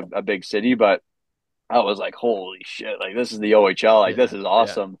such like a big city, but I was like, holy shit, like this is the OHL, like Yeah, this is yeah.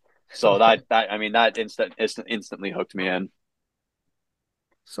 awesome. So that instantly hooked me in.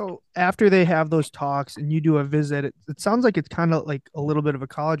 So after they have those talks and you do a visit, it sounds like it's kind of like a little bit of a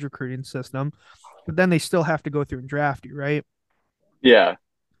college recruiting system, but then they still have to go through and draft you, right? Yeah,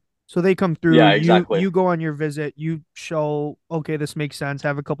 So they come through, yeah, you exactly. you go on your visit, you show, okay, this makes sense,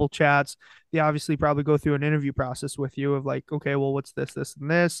 have a couple chats. They obviously probably go through an interview process with you of like, okay, well, what's this, and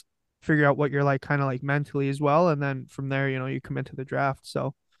this, figure out what you're like kind of like mentally as well. And then from there, you commit to the draft.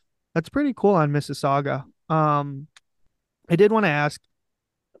 So that's pretty cool on Mississauga. I did want to ask,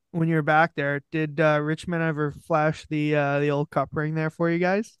 when you were back there, did Richmond ever flash the old cup ring there for you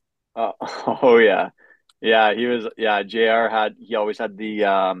guys? Oh yeah, yeah. He always had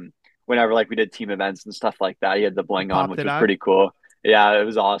the whenever like we did team events and stuff like that, he had the He bling on, popped which it was on, pretty cool. Yeah, it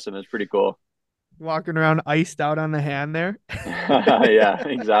was awesome. It was pretty cool. walking around iced out on the hand there. Yeah,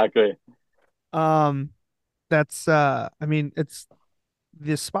 exactly. um, that's I mean, it's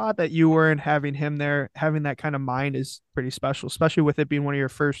the spot that you were in, having him there, having that kind of mind is pretty special, especially with it being one of your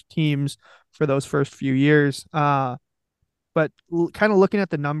first teams for those first few years. But kind of looking at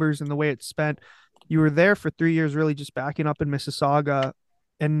the numbers and the way it's spent, you were there for 3 years, really just backing up in Mississauga.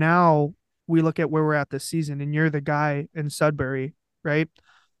 And now we look at where we're at this season, and you're the guy in Sudbury, right?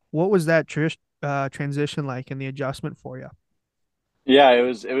 What was that transition like and the adjustment for you? Yeah, it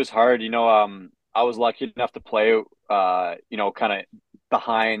was hard. I was lucky enough to play kind of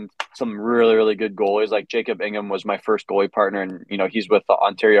behind some really, really good goalies. Like Jacob Ingham was my first goalie partner, and he's with the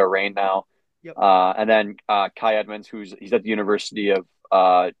Ontario Reign now. Yep. And then Kai Edmonds, he's at the University of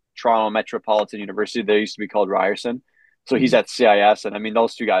Toronto Metropolitan University. They used to be called Ryerson. So he's Mm-hmm. at CIS, and I mean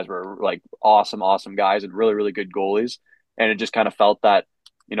those two guys were like awesome, awesome guys and really, really good goalies. And it just kind of felt that,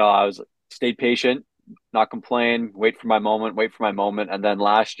 I was stayed patient, not complain, wait for my moment. And then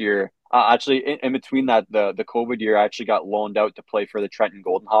last year, actually in between that, the COVID year, I actually got loaned out to play for the Trenton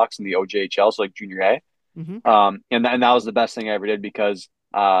Golden Hawks in the OJHL, so like junior A. Mm-hmm. And that was the best thing I ever did because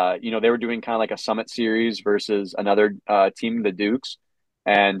they were doing kind of like a summit series versus another team, the Dukes.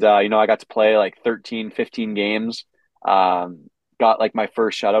 And I got to play like 13, 15 games. Got like my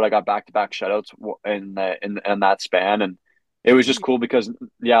first shutout. I got back-to-back shutouts in that span, and it was just Sweet. cool because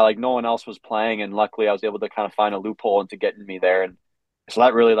yeah, like no one else was playing, and luckily I was able to kind of find a loophole into getting me there, and so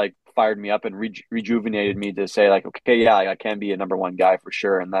that really like fired me up and rejuvenated me to say like, okay, yeah, I can be a number one guy for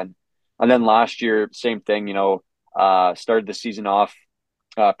sure. And then last year, same thing, started the season off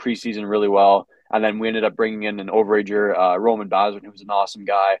preseason really well. And then we ended up bringing in an overager, Roman Bazin, who was an awesome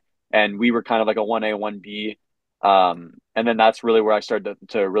guy. And we were kind of like a 1A, 1B. And then that's really where I started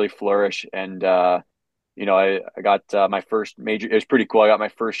to really flourish. And, I got my first major, it was pretty cool. I got my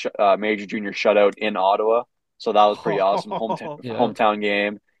first major junior shutout in Ottawa. So that was pretty awesome. Yeah. Hometown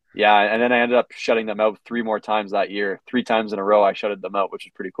game. Yeah. And then I ended up shutting them out 3 more times that year. 3 times in a row, I shutted them out, which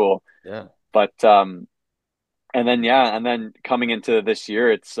was pretty cool. Yeah. But, and then coming into this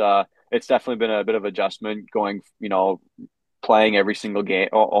year, it's definitely been a bit of adjustment going, playing every single game,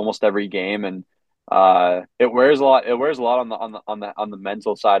 almost every game, and it wears a lot. It wears a lot on the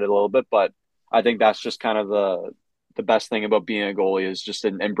mental side a little bit, but I think that's just kind of the best thing about being a goalie is just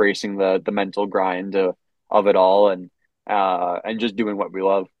embracing the mental grind of it all, and just doing what we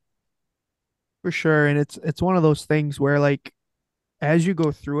love. For sure. And it's one of those things where, like, as you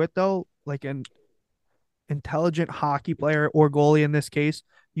go through it though, like an intelligent hockey player or goalie in this case,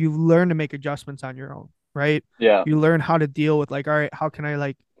 you learn to make adjustments on your own, right? Yeah. You learn how to deal with, like, all right, how can I,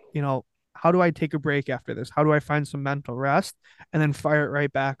 like, you know, how do I take a break after this? How do I find some mental rest and then fire it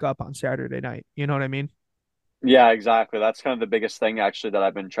right back up on Saturday night? You know what I mean? Yeah, exactly. That's kind of the biggest thing actually that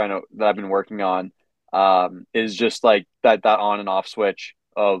I've been working on, is just like that on and off switch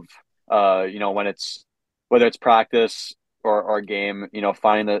of when it's whether it's practice or game,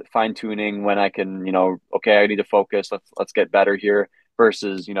 finding the fine tuning when I can, okay, I need to focus, let's get better here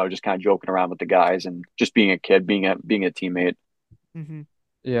versus, just kind of joking around with the guys and just being a kid, being a teammate. Mm-hmm.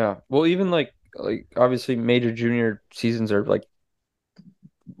 Yeah. Well, even like obviously major junior seasons are like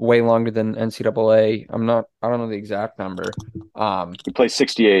way longer than NCAA. I don't know the exact number. We play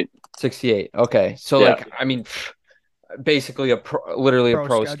 68. 68. Okay. So Yeah. like I mean basically literally a Pro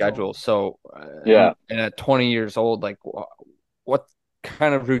pro schedule. schedule. So, Yeah. and at 20 years old, like what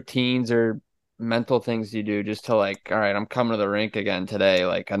kind of routines or mental things do you do just to like, all right, I'm coming to the rink again today,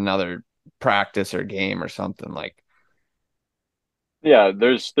 like another practice or game or something like, Yeah,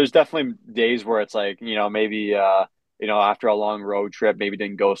 there's definitely days where it's like, maybe after a long road trip, maybe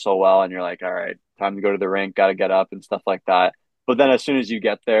didn't go so well and you're like, all right, time to go to the rink, gotta get up and stuff like that. But then as soon as you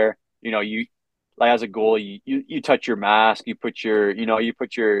get there, you like as a goal, you touch your mask, you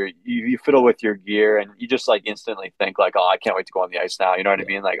fiddle with your gear and you just like instantly think like, oh, I can't wait to go on the ice now. You know what I yeah,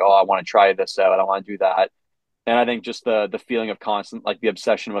 mean? Like, oh, I want to try this out, I want to do that. And I think just the feeling of constant, like the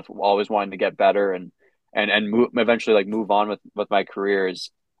obsession with always wanting to get better and move, eventually like move on with my career is,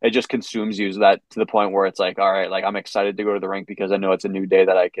 it just consumes you, that to the point where it's like, all right, like I'm excited to go to the rink because I know it's a new day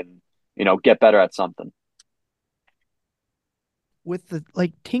that I can, get better at something. With the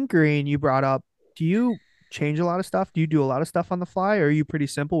like tinkering you brought up, do you change a lot of stuff? Do you do a lot of stuff on the fly, or are you pretty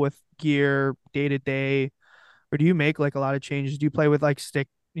simple with gear day to day, or do you make like a lot of changes? Do you play with like stick,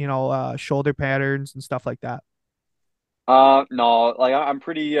 shoulder patterns and stuff like that? No, like I'm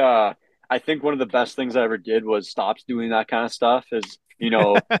pretty I think one of the best things I ever did was stop doing that kind of stuff is, when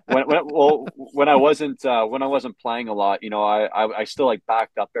I wasn't playing a lot, I still like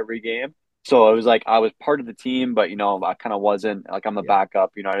backed up every game. So it was like I was part of the team, but I kind of wasn't, like I'm the Yeah.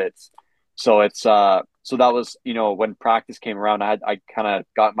 backup, so that was, when practice came around, I kind of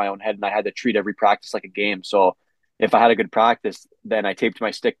got in my own head and I had to treat every practice like a game. So if I had a good practice, then I taped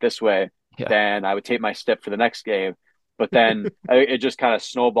my stick this way, yeah, then I would tape my stick for the next game. But then it just kind of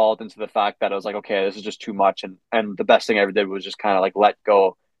snowballed into the fact that I was like, okay, this is just too much. And the best thing I ever did was just kind of like let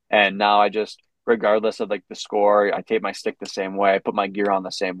go. And now I just, regardless of like the score, I tape my stick the same way, I put my gear on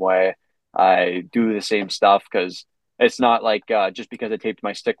the same way, I do the same stuff because it's not like just because I taped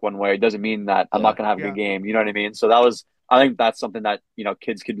my stick one way, it doesn't mean that I'm yeah. not gonna have a good Yeah. game. You know what I mean? So I think that's something that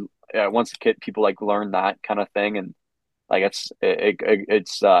kids could, once a kid people like learn that kind of thing, and like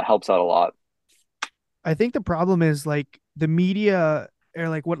it's helps out a lot. I think the problem is like the media, or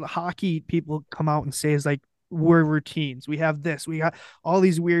like what hockey people come out and say is like, we're routines. We have this, we got all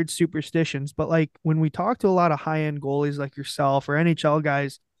these weird superstitions. But like when we talk to a lot of high end goalies like yourself or NHL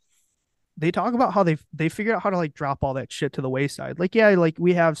guys, they talk about how they figured out how to like drop all that shit to the wayside. Like, yeah, like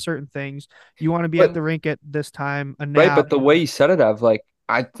we have certain things. You want to be at But the rink at this time, a right, nap. but the way you said it, I've like,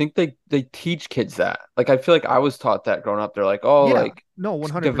 I think they teach kids that. Like, I feel like I was taught that growing up. They're like, oh, Yeah, like no,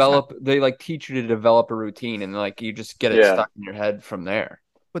 100%. develop. They like teach you to develop a routine, and like you just get it Yeah, stuck in your head from there.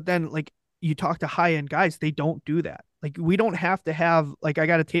 But then like you talk to high end guys, they don't do that. Like we don't have to have like I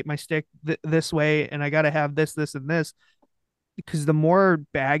got to tape my stick this way and I got to have this and this, because the more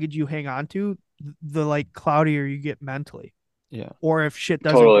baggage you hang on to, the like cloudier you get mentally. Yeah, Or if shit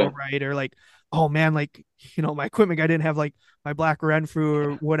doesn't go totally. right, or like, oh man, like my equipment guy didn't have like my black Renfrew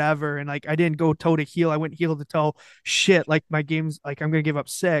or whatever, and like I didn't go toe to heel, I went heel to toe. Shit, like my game's like I'm gonna give up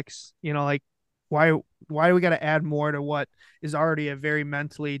six. Like why why do we got to add more to what is already a very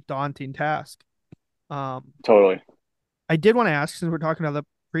mentally daunting task? Um, Totally. I did want to ask, since we're talking about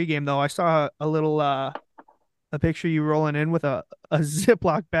the pregame though, I saw a little a picture you rolling in with a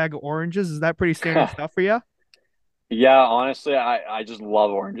Ziploc bag of oranges. Is that pretty standard stuff for you? Yeah, honestly, I just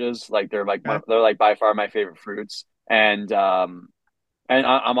love oranges. Like Okay. they're like by far my favorite fruits. And I'm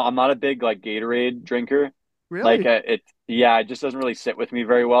not a big like Gatorade drinker. Like Really? yeah, it just doesn't really sit with me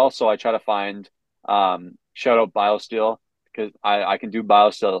very well. So I try to find shout out BioSteel because I can do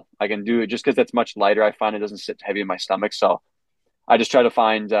BioSteel. I can do it just because it's much lighter. I find it doesn't sit heavy in my stomach. So I just try to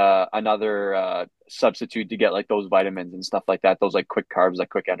find another substitute to get like those vitamins and stuff like that. Those like quick carbs, like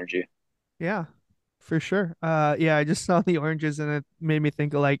quick energy. Yeah, for sure. Yeah, I just saw the oranges and it made me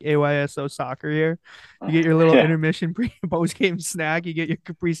think of like AYSO soccer here. You get your little Yeah, intermission pre post game snack, you get your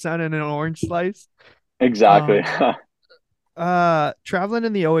Capri Sun and an orange slice. exactly. Um, Traveling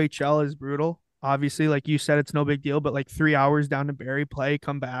in the OHL is brutal. Obviously, like you said, it's no big deal, but like 3 hours down to Barrie, play,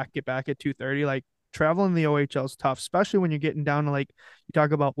 come back, get back at 2:30. Like traveling in the OHL is tough, especially when you're getting down to like you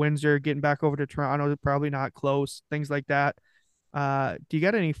talk about Windsor, getting back over to Toronto, probably not close, things like that. Do you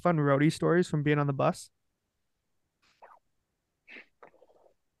got any fun roadie stories from being on the bus?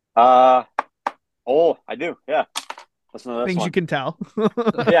 uh oh, I do. Yeah. Listen to this Things you one. can tell.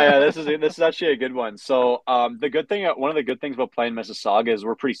 Yeah, yeah, this is actually a good one. So, one of the good things about playing Mississauga is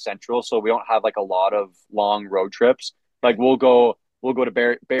we're pretty central, so we don't have like a lot of long road trips. Like Okay. we'll go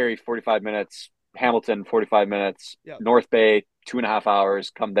to Barrie 45 minutes, Hamilton 45 minutes, Yeah. North Bay 2.5 hours,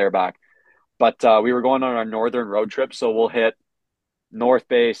 come there back. But we were going on our northern road trip, so we'll hit North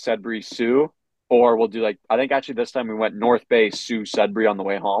Bay, Sudbury, Sioux, or we'll do like I think actually this time we went North Bay, Sioux, Sudbury on the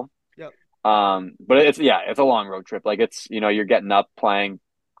way home. Yep. But it's a long road trip. Like it's, you're getting up, playing,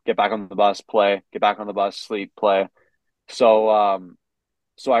 get back on the bus, play, get back on the bus, sleep, play. So,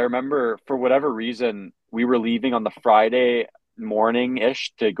 so I remember for whatever reason, we were leaving on the Friday morning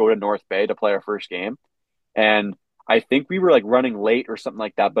ish to go to North Bay to play our first game. And I think we were like running late or something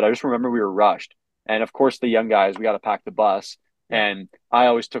like that, but I just remember we were rushed. And of course, the young guys, we got to pack the bus. Yeah. And I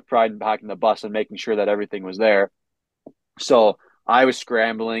always took pride in packing the bus and making sure that everything was there. So I was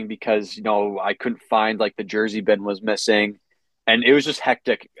scrambling because, I couldn't find like the jersey bin was missing. And it was just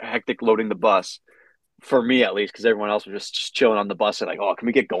hectic loading the bus for me at least, because everyone else was just chilling on the bus and like, oh, can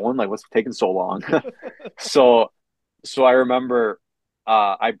we get going? Like, what's taking so long? So, so I remember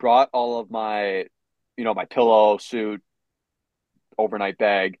I brought all of my, my pillow, suit, overnight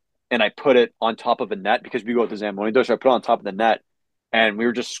bag, and I put it on top of a net because we go to Zamboni. So I put it on top of the net, and we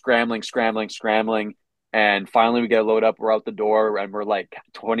were just scrambling. And finally, we get a load up. We're out the door, and we're like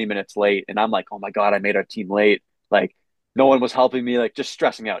 20 minutes late. And I'm like, oh my God, I made our team late. Like, no one was helping me, like, just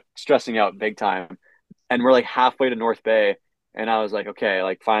stressing out big time. And we're like halfway to North Bay. And I was like, okay,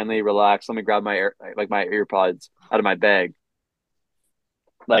 like, finally relax. Let me grab my earpods out of my bag.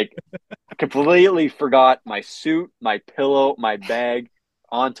 Like, completely forgot my suit, my pillow, my bag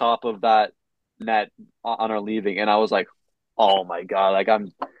on top of that net on our leaving. And I was like, oh my God,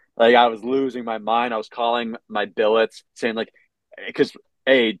 I was losing my mind. I was calling my billets saying like, because,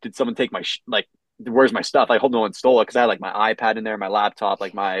 hey, did someone take my, like, where's my stuff? I hope no one stole it. Cause I had like my iPad in there, my laptop,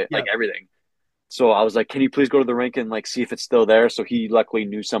 like Yeah. like everything. So I was like, can you please go to the rink and like see if it's still there? So he luckily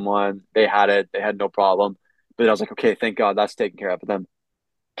knew someone. They had it. They had no problem. But I was like, okay, thank God that's taken care of. But then,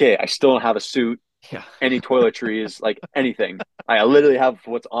 okay, I still don't have a suit, Yeah. any toiletries, like anything. I literally have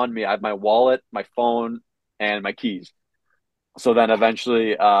what's on me. I have my wallet, my phone, and my keys. So then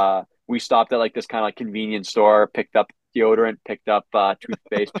eventually, we stopped at like this kind of like convenience store, picked up deodorant, picked up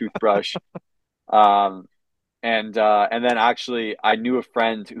toothpaste, toothbrush, um, and then actually I knew a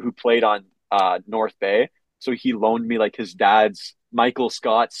friend who played on North Bay, so he loaned me like his dad's Michael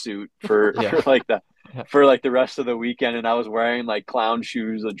Scott suit for Yeah. for like the rest of the weekend, and I was wearing like clown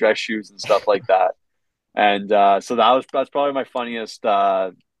shoes and dress shoes and stuff like that. And so that's probably my funniest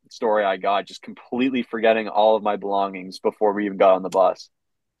story I got, just completely forgetting all of my belongings before we even got on the bus.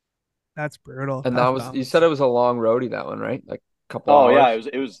 That's brutal. And that Tough was, you balance. said it was a long roadie, that one, right? Like a couple Oh yeah, hours,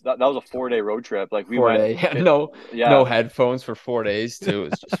 that was a 4 day road trip. Like we 4 day. Yeah, no yeah, headphones for 4 days too.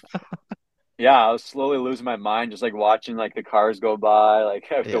 It's just yeah. I was slowly losing my mind, just like watching like the cars go by,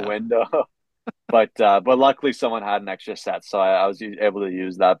 like out the yeah. window. But luckily someone had an extra set, so I was able to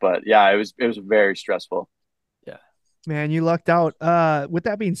use that. But yeah, it was very stressful. Yeah. Man, you lucked out. With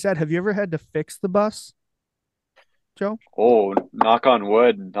that being said, have you ever had to fix the bus, Joe? Oh, knock on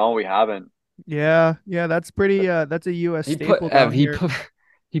wood. No, we haven't. Yeah, that's pretty that's a US He put staple Ev, down he here. put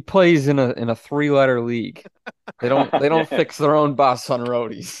he plays in a 3 letter league. They don't Yeah. fix their own bus on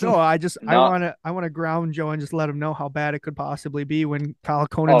roadies. No, I No. wanna ground Joe and just let him know how bad it could possibly be when Kyle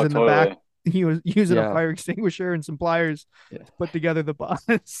Conan's Oh, in the back. totally. He was using a Yeah. fire extinguisher and some pliers Yeah. to put together the bus.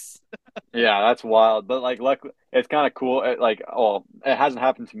 Yeah, that's wild. But like, luck, it's kind of cool. Like, oh, it hasn't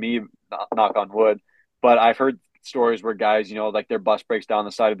happened to me, knock on wood, but I've heard stories where guys, like their bus breaks down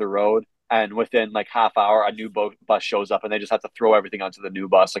the side of the road, and within like half hour, a new bus shows up, and they just have to throw everything onto the new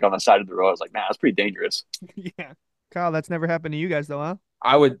bus, like on the side of the road. I was like, man, that's pretty dangerous. Yeah. Kyle, that's never happened to you guys though, huh?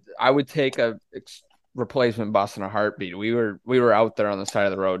 I would take a replacement bus in a heartbeat. We were out there on the side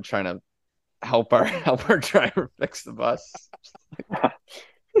of the road trying to help our help our driver fix the bus.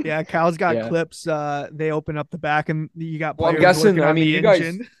 Yeah, Kyle's got Yeah. clips. They open up the back and you got Well, I'm players guessing, working I on mean, the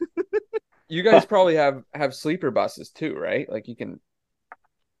engine. you guys probably have sleeper buses too, right? Like you can.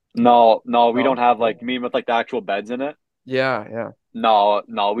 No, no, we don't No. have like, you mean with like the actual beds in it? Yeah, yeah. No,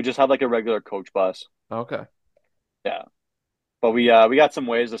 no, we just have like a regular coach bus. Okay. Yeah. But we got some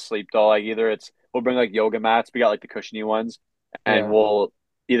ways to sleep though. Like either we'll bring like yoga mats. We got like the cushiony ones, and Yeah. we'll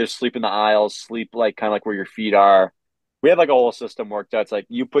either sleep in the aisles, sleep like kind of like where your feet are. We have like a whole system worked out. It's like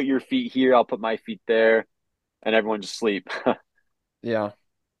you put your feet here, I'll put my feet there, and everyone just sleep. Yeah.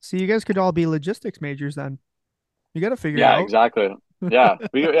 So you guys could all be logistics majors then. You got to figure it Yeah, out. exactly.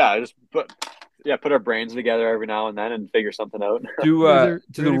 Just put our brains together every now and then and figure something out. Do You guys uh are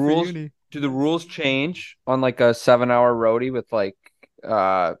do the ready for rules uni. do the rules change on like a 7 hour roadie with like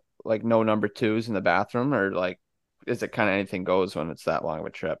no number twos in the bathroom, or like is it kind of anything goes when it's that long of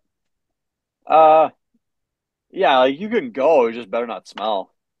a trip? Uh, yeah, like you can go, you just better not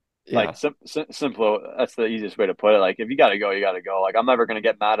smell. Yeah. Like simple. That's the easiest way to put it. Like if you gotta go, you gotta go. Like I'm never gonna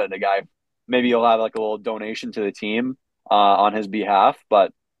get mad at a guy. Maybe he'll have like a little donation to the team on his behalf.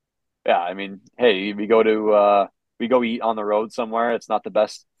 But yeah, I mean, hey, we go eat on the road somewhere. It's not the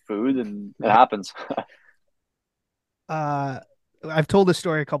best food, and it happens. Uh, I've told this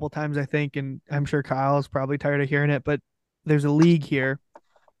story a couple times, I think, and I'm sure Kyle's probably tired of hearing it, but there's a league here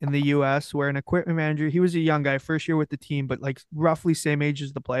in the US where an equipment manager, he was a young guy, first year with the team, but like roughly same age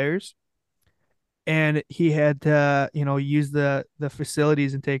as the players. And he had to, use the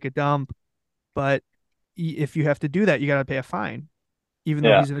facilities and take a dump. But if you have to do that, you got to pay a fine, even though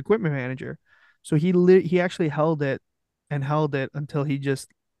Yeah, he's an equipment manager. So he actually held it and held it until he just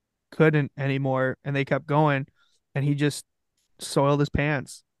couldn't anymore, and they kept going, and he just soiled his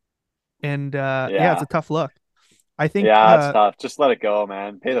pants. And yeah, it's yeah, a tough look. I think yeah. It's tough. Just let it go,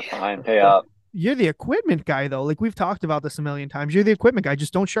 man. Pay the fine. Pay up. you're the equipment guy though. Like we've talked about this a million times. You're the equipment guy.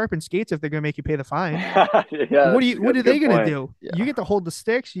 Just don't sharpen skates if they're gonna make you pay the fine. Yeah, What that's are a they good gonna point. do? You Yeah. get to hold the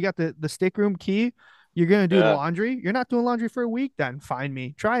sticks. You got the stick room key. You're gonna do the Yeah, laundry. You're not doing laundry for a week. Then find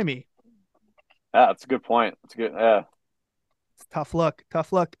me. Try me. yeah. That's a good point. That's good. Yeah. It's tough luck.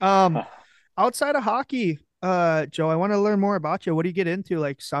 Tough luck. Outside of hockey, Joe, I want to learn more about you. What do you get into?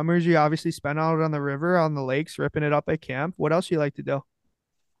 Like summers, you obviously spend out on the river, on the lakes, ripping it up at camp. What else you like to do?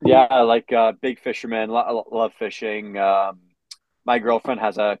 Yeah, like big fisherman, love fishing. My girlfriend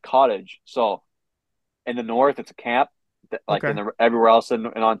has a cottage, so in the north it's a camp. Like Okay. in the everywhere else in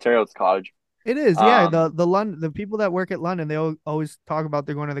Ontario it's a cottage. It is, yeah. Um, The London, the people that work at London, they always talk about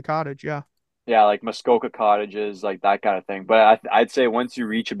they're going to the cottage. Yeah. yeah, like Muskoka cottages, like that kind of thing. But I'd say once you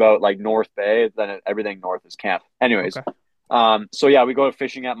reach about like North Bay, then everything north is camp. Anyways, Okay. so yeah, we go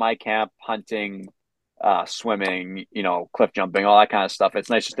fishing at my camp, hunting, swimming, cliff jumping, all that kind of stuff. It's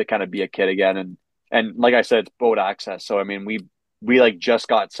nice just to kind of be a kid again, and like I said, it's boat access. So I mean, we like just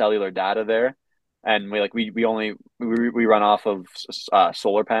got cellular data there, and we run off of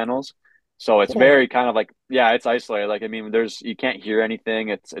solar panels. So it's Oh, very kind of like, yeah, it's isolated. Like I mean, you can't hear anything.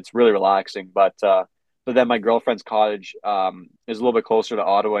 It's really relaxing. But then my girlfriend's cottage is a little bit closer to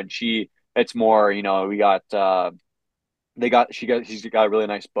Ottawa, and it's more, we got she's got a really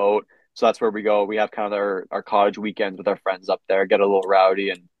nice boat. So that's where we go. We have kind of our cottage weekends with our friends up there, get a little rowdy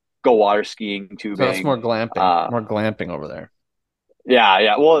and go water skiing, So that's tubing. Uh more glamping over there. yeah,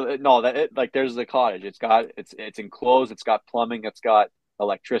 yeah. Well, no, like there's the cottage. It's enclosed, it's got plumbing, it's got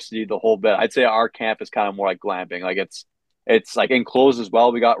electricity, the whole bit. I'd say our camp is kind of more like glamping. Like it's like enclosed as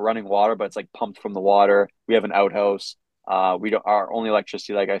well. We got running water, but it's like pumped from the water. We have an outhouse. We don't Our only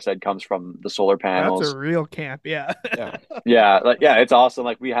electricity, like I said, comes from the solar that's a panels. real camp. Yeah. Yeah. Yeah, it's awesome.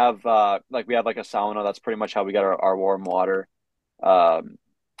 Like we have like a sauna. That's pretty much how we get our warm water. Um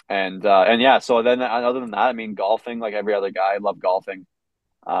and yeah, so then other than that, I mean golfing like every other guy, I love golfing.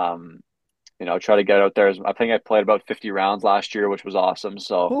 Um try to get out there. I think I played about 50 rounds last year, which was awesome.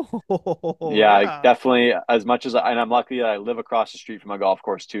 So Oh, yeah, yeah. definitely as much as and I'm lucky that I live across the street from a golf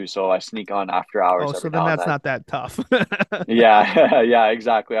course too, so I sneak on after Oh, hours so every then now and that's then. not that tough. Yeah, yeah,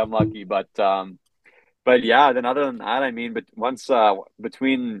 exactly. I'm lucky, but yeah, then other than that, I mean, but once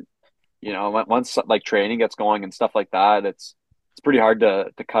between once like training gets going and stuff like that, it's pretty hard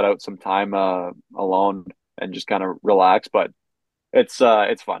to cut out some time alone and just kind of relax, but it's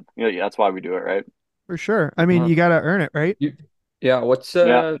fun. Yeah, that's why we do it, right? For sure. I mean, Uh, you got to earn it, right? you, yeah.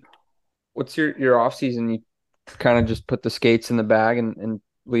 Yeah. What's your off season? You kind of just put the skates in the bag and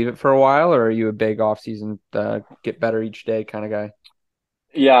leave it for a while, or are you a big off season get better each day kind of guy?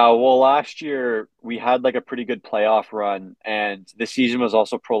 Yeah, well, last year we had like a pretty good playoff run, and the season was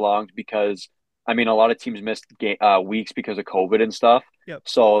also prolonged because, I mean, a lot of teams missed weeks because of COVID and stuff. Yep.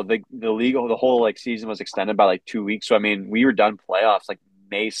 So the whole like season was extended by like 2 weeks. So I mean, we were done playoffs like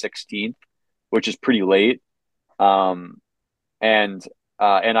May 16th, which is pretty late. Um, and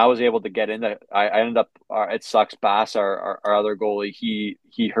and I was able to get into. I ended up. It sucks. Bass, our other goalie,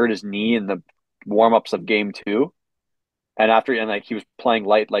 he hurt his knee in the warm ups of game two, and like he was playing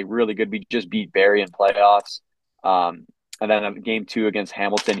light, like really good. We just beat Barrie in playoffs. Um, and then game two against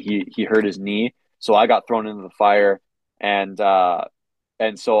Hamilton, he hurt his knee, so I got thrown into the fire, and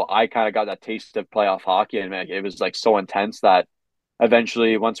so I kind of got that taste of playoff hockey, and man, it was like so intense that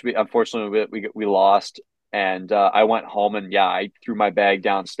eventually, once we unfortunately we lost, and I went home, and yeah, I threw my bag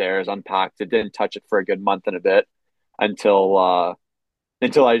downstairs, unpacked it, didn't touch it for a good month and a bit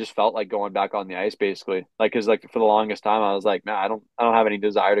until I just felt like going back on the ice basically. Like, cause like for the longest time I was like, man, I don't have any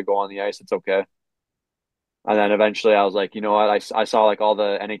desire to go on the ice. It's okay. And then eventually I was like, you know what? I saw like all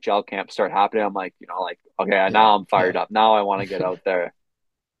the NHL camps start happening. I'm like, like, okay, Yeah. now I'm fired Yeah. up. Now I want to get out there.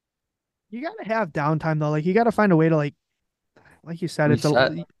 You got to have downtime though. Like you got to find a way to like you said,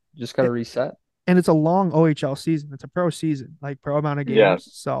 Reset. Just got to it, reset. and it's a long OHL season. It's a pro season, like pro amount of Yeah. games.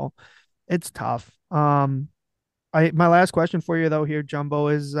 So it's tough. I my last question for you though here, Jumbo,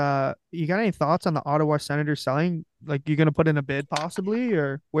 is you got any thoughts on the Ottawa Senators selling? Like you gonna put in a bid possibly,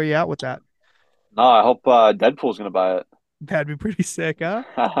 or where you at with that? No, I hope Deadpool's gonna buy it. That'd be pretty sick, huh?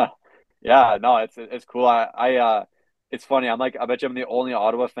 Yeah, no, it's cool. It's funny. I bet you I'm the only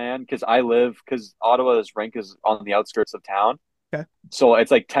Ottawa fan because because Ottawa's rink is on the outskirts of town, Okay. so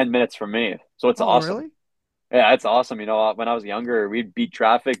it's like 10 minutes from me. So it's Oh, awesome. really? Yeah, it's awesome. When I was younger, we'd beat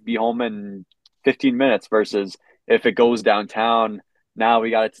traffic, be home in 15 minutes versus if it goes downtown. Now we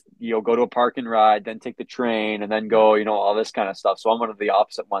got to, go to a park and ride, then take the train, and then Yeah. go, all this kind of stuff. So I'm one of the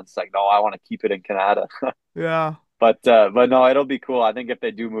opposite ones. Like, no, I want to keep it in Canada. Yeah. But no, it'll be cool. I think if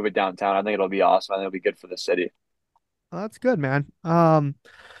they do move it downtown, I think it'll be awesome. I think it'll be good for the city. Well, that's good, man.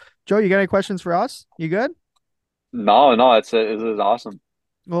 Joe, you got any questions for us? You good? No, no, it is awesome.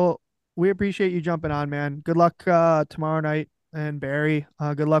 Well, we appreciate you jumping on, man. Good luck tomorrow night and Barry.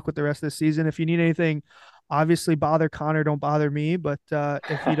 Good luck with the rest of the season. If you need anything, obviously bother Connor, don't bother me. But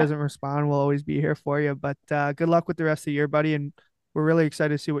if he doesn't respond, we'll always be here for you. But good luck with the rest of the year, buddy. And we're really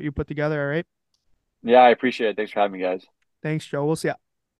excited to see what you put together. All right. Yeah, I appreciate it. Thanks for having me, guys. Thanks, Joe. We'll see ya.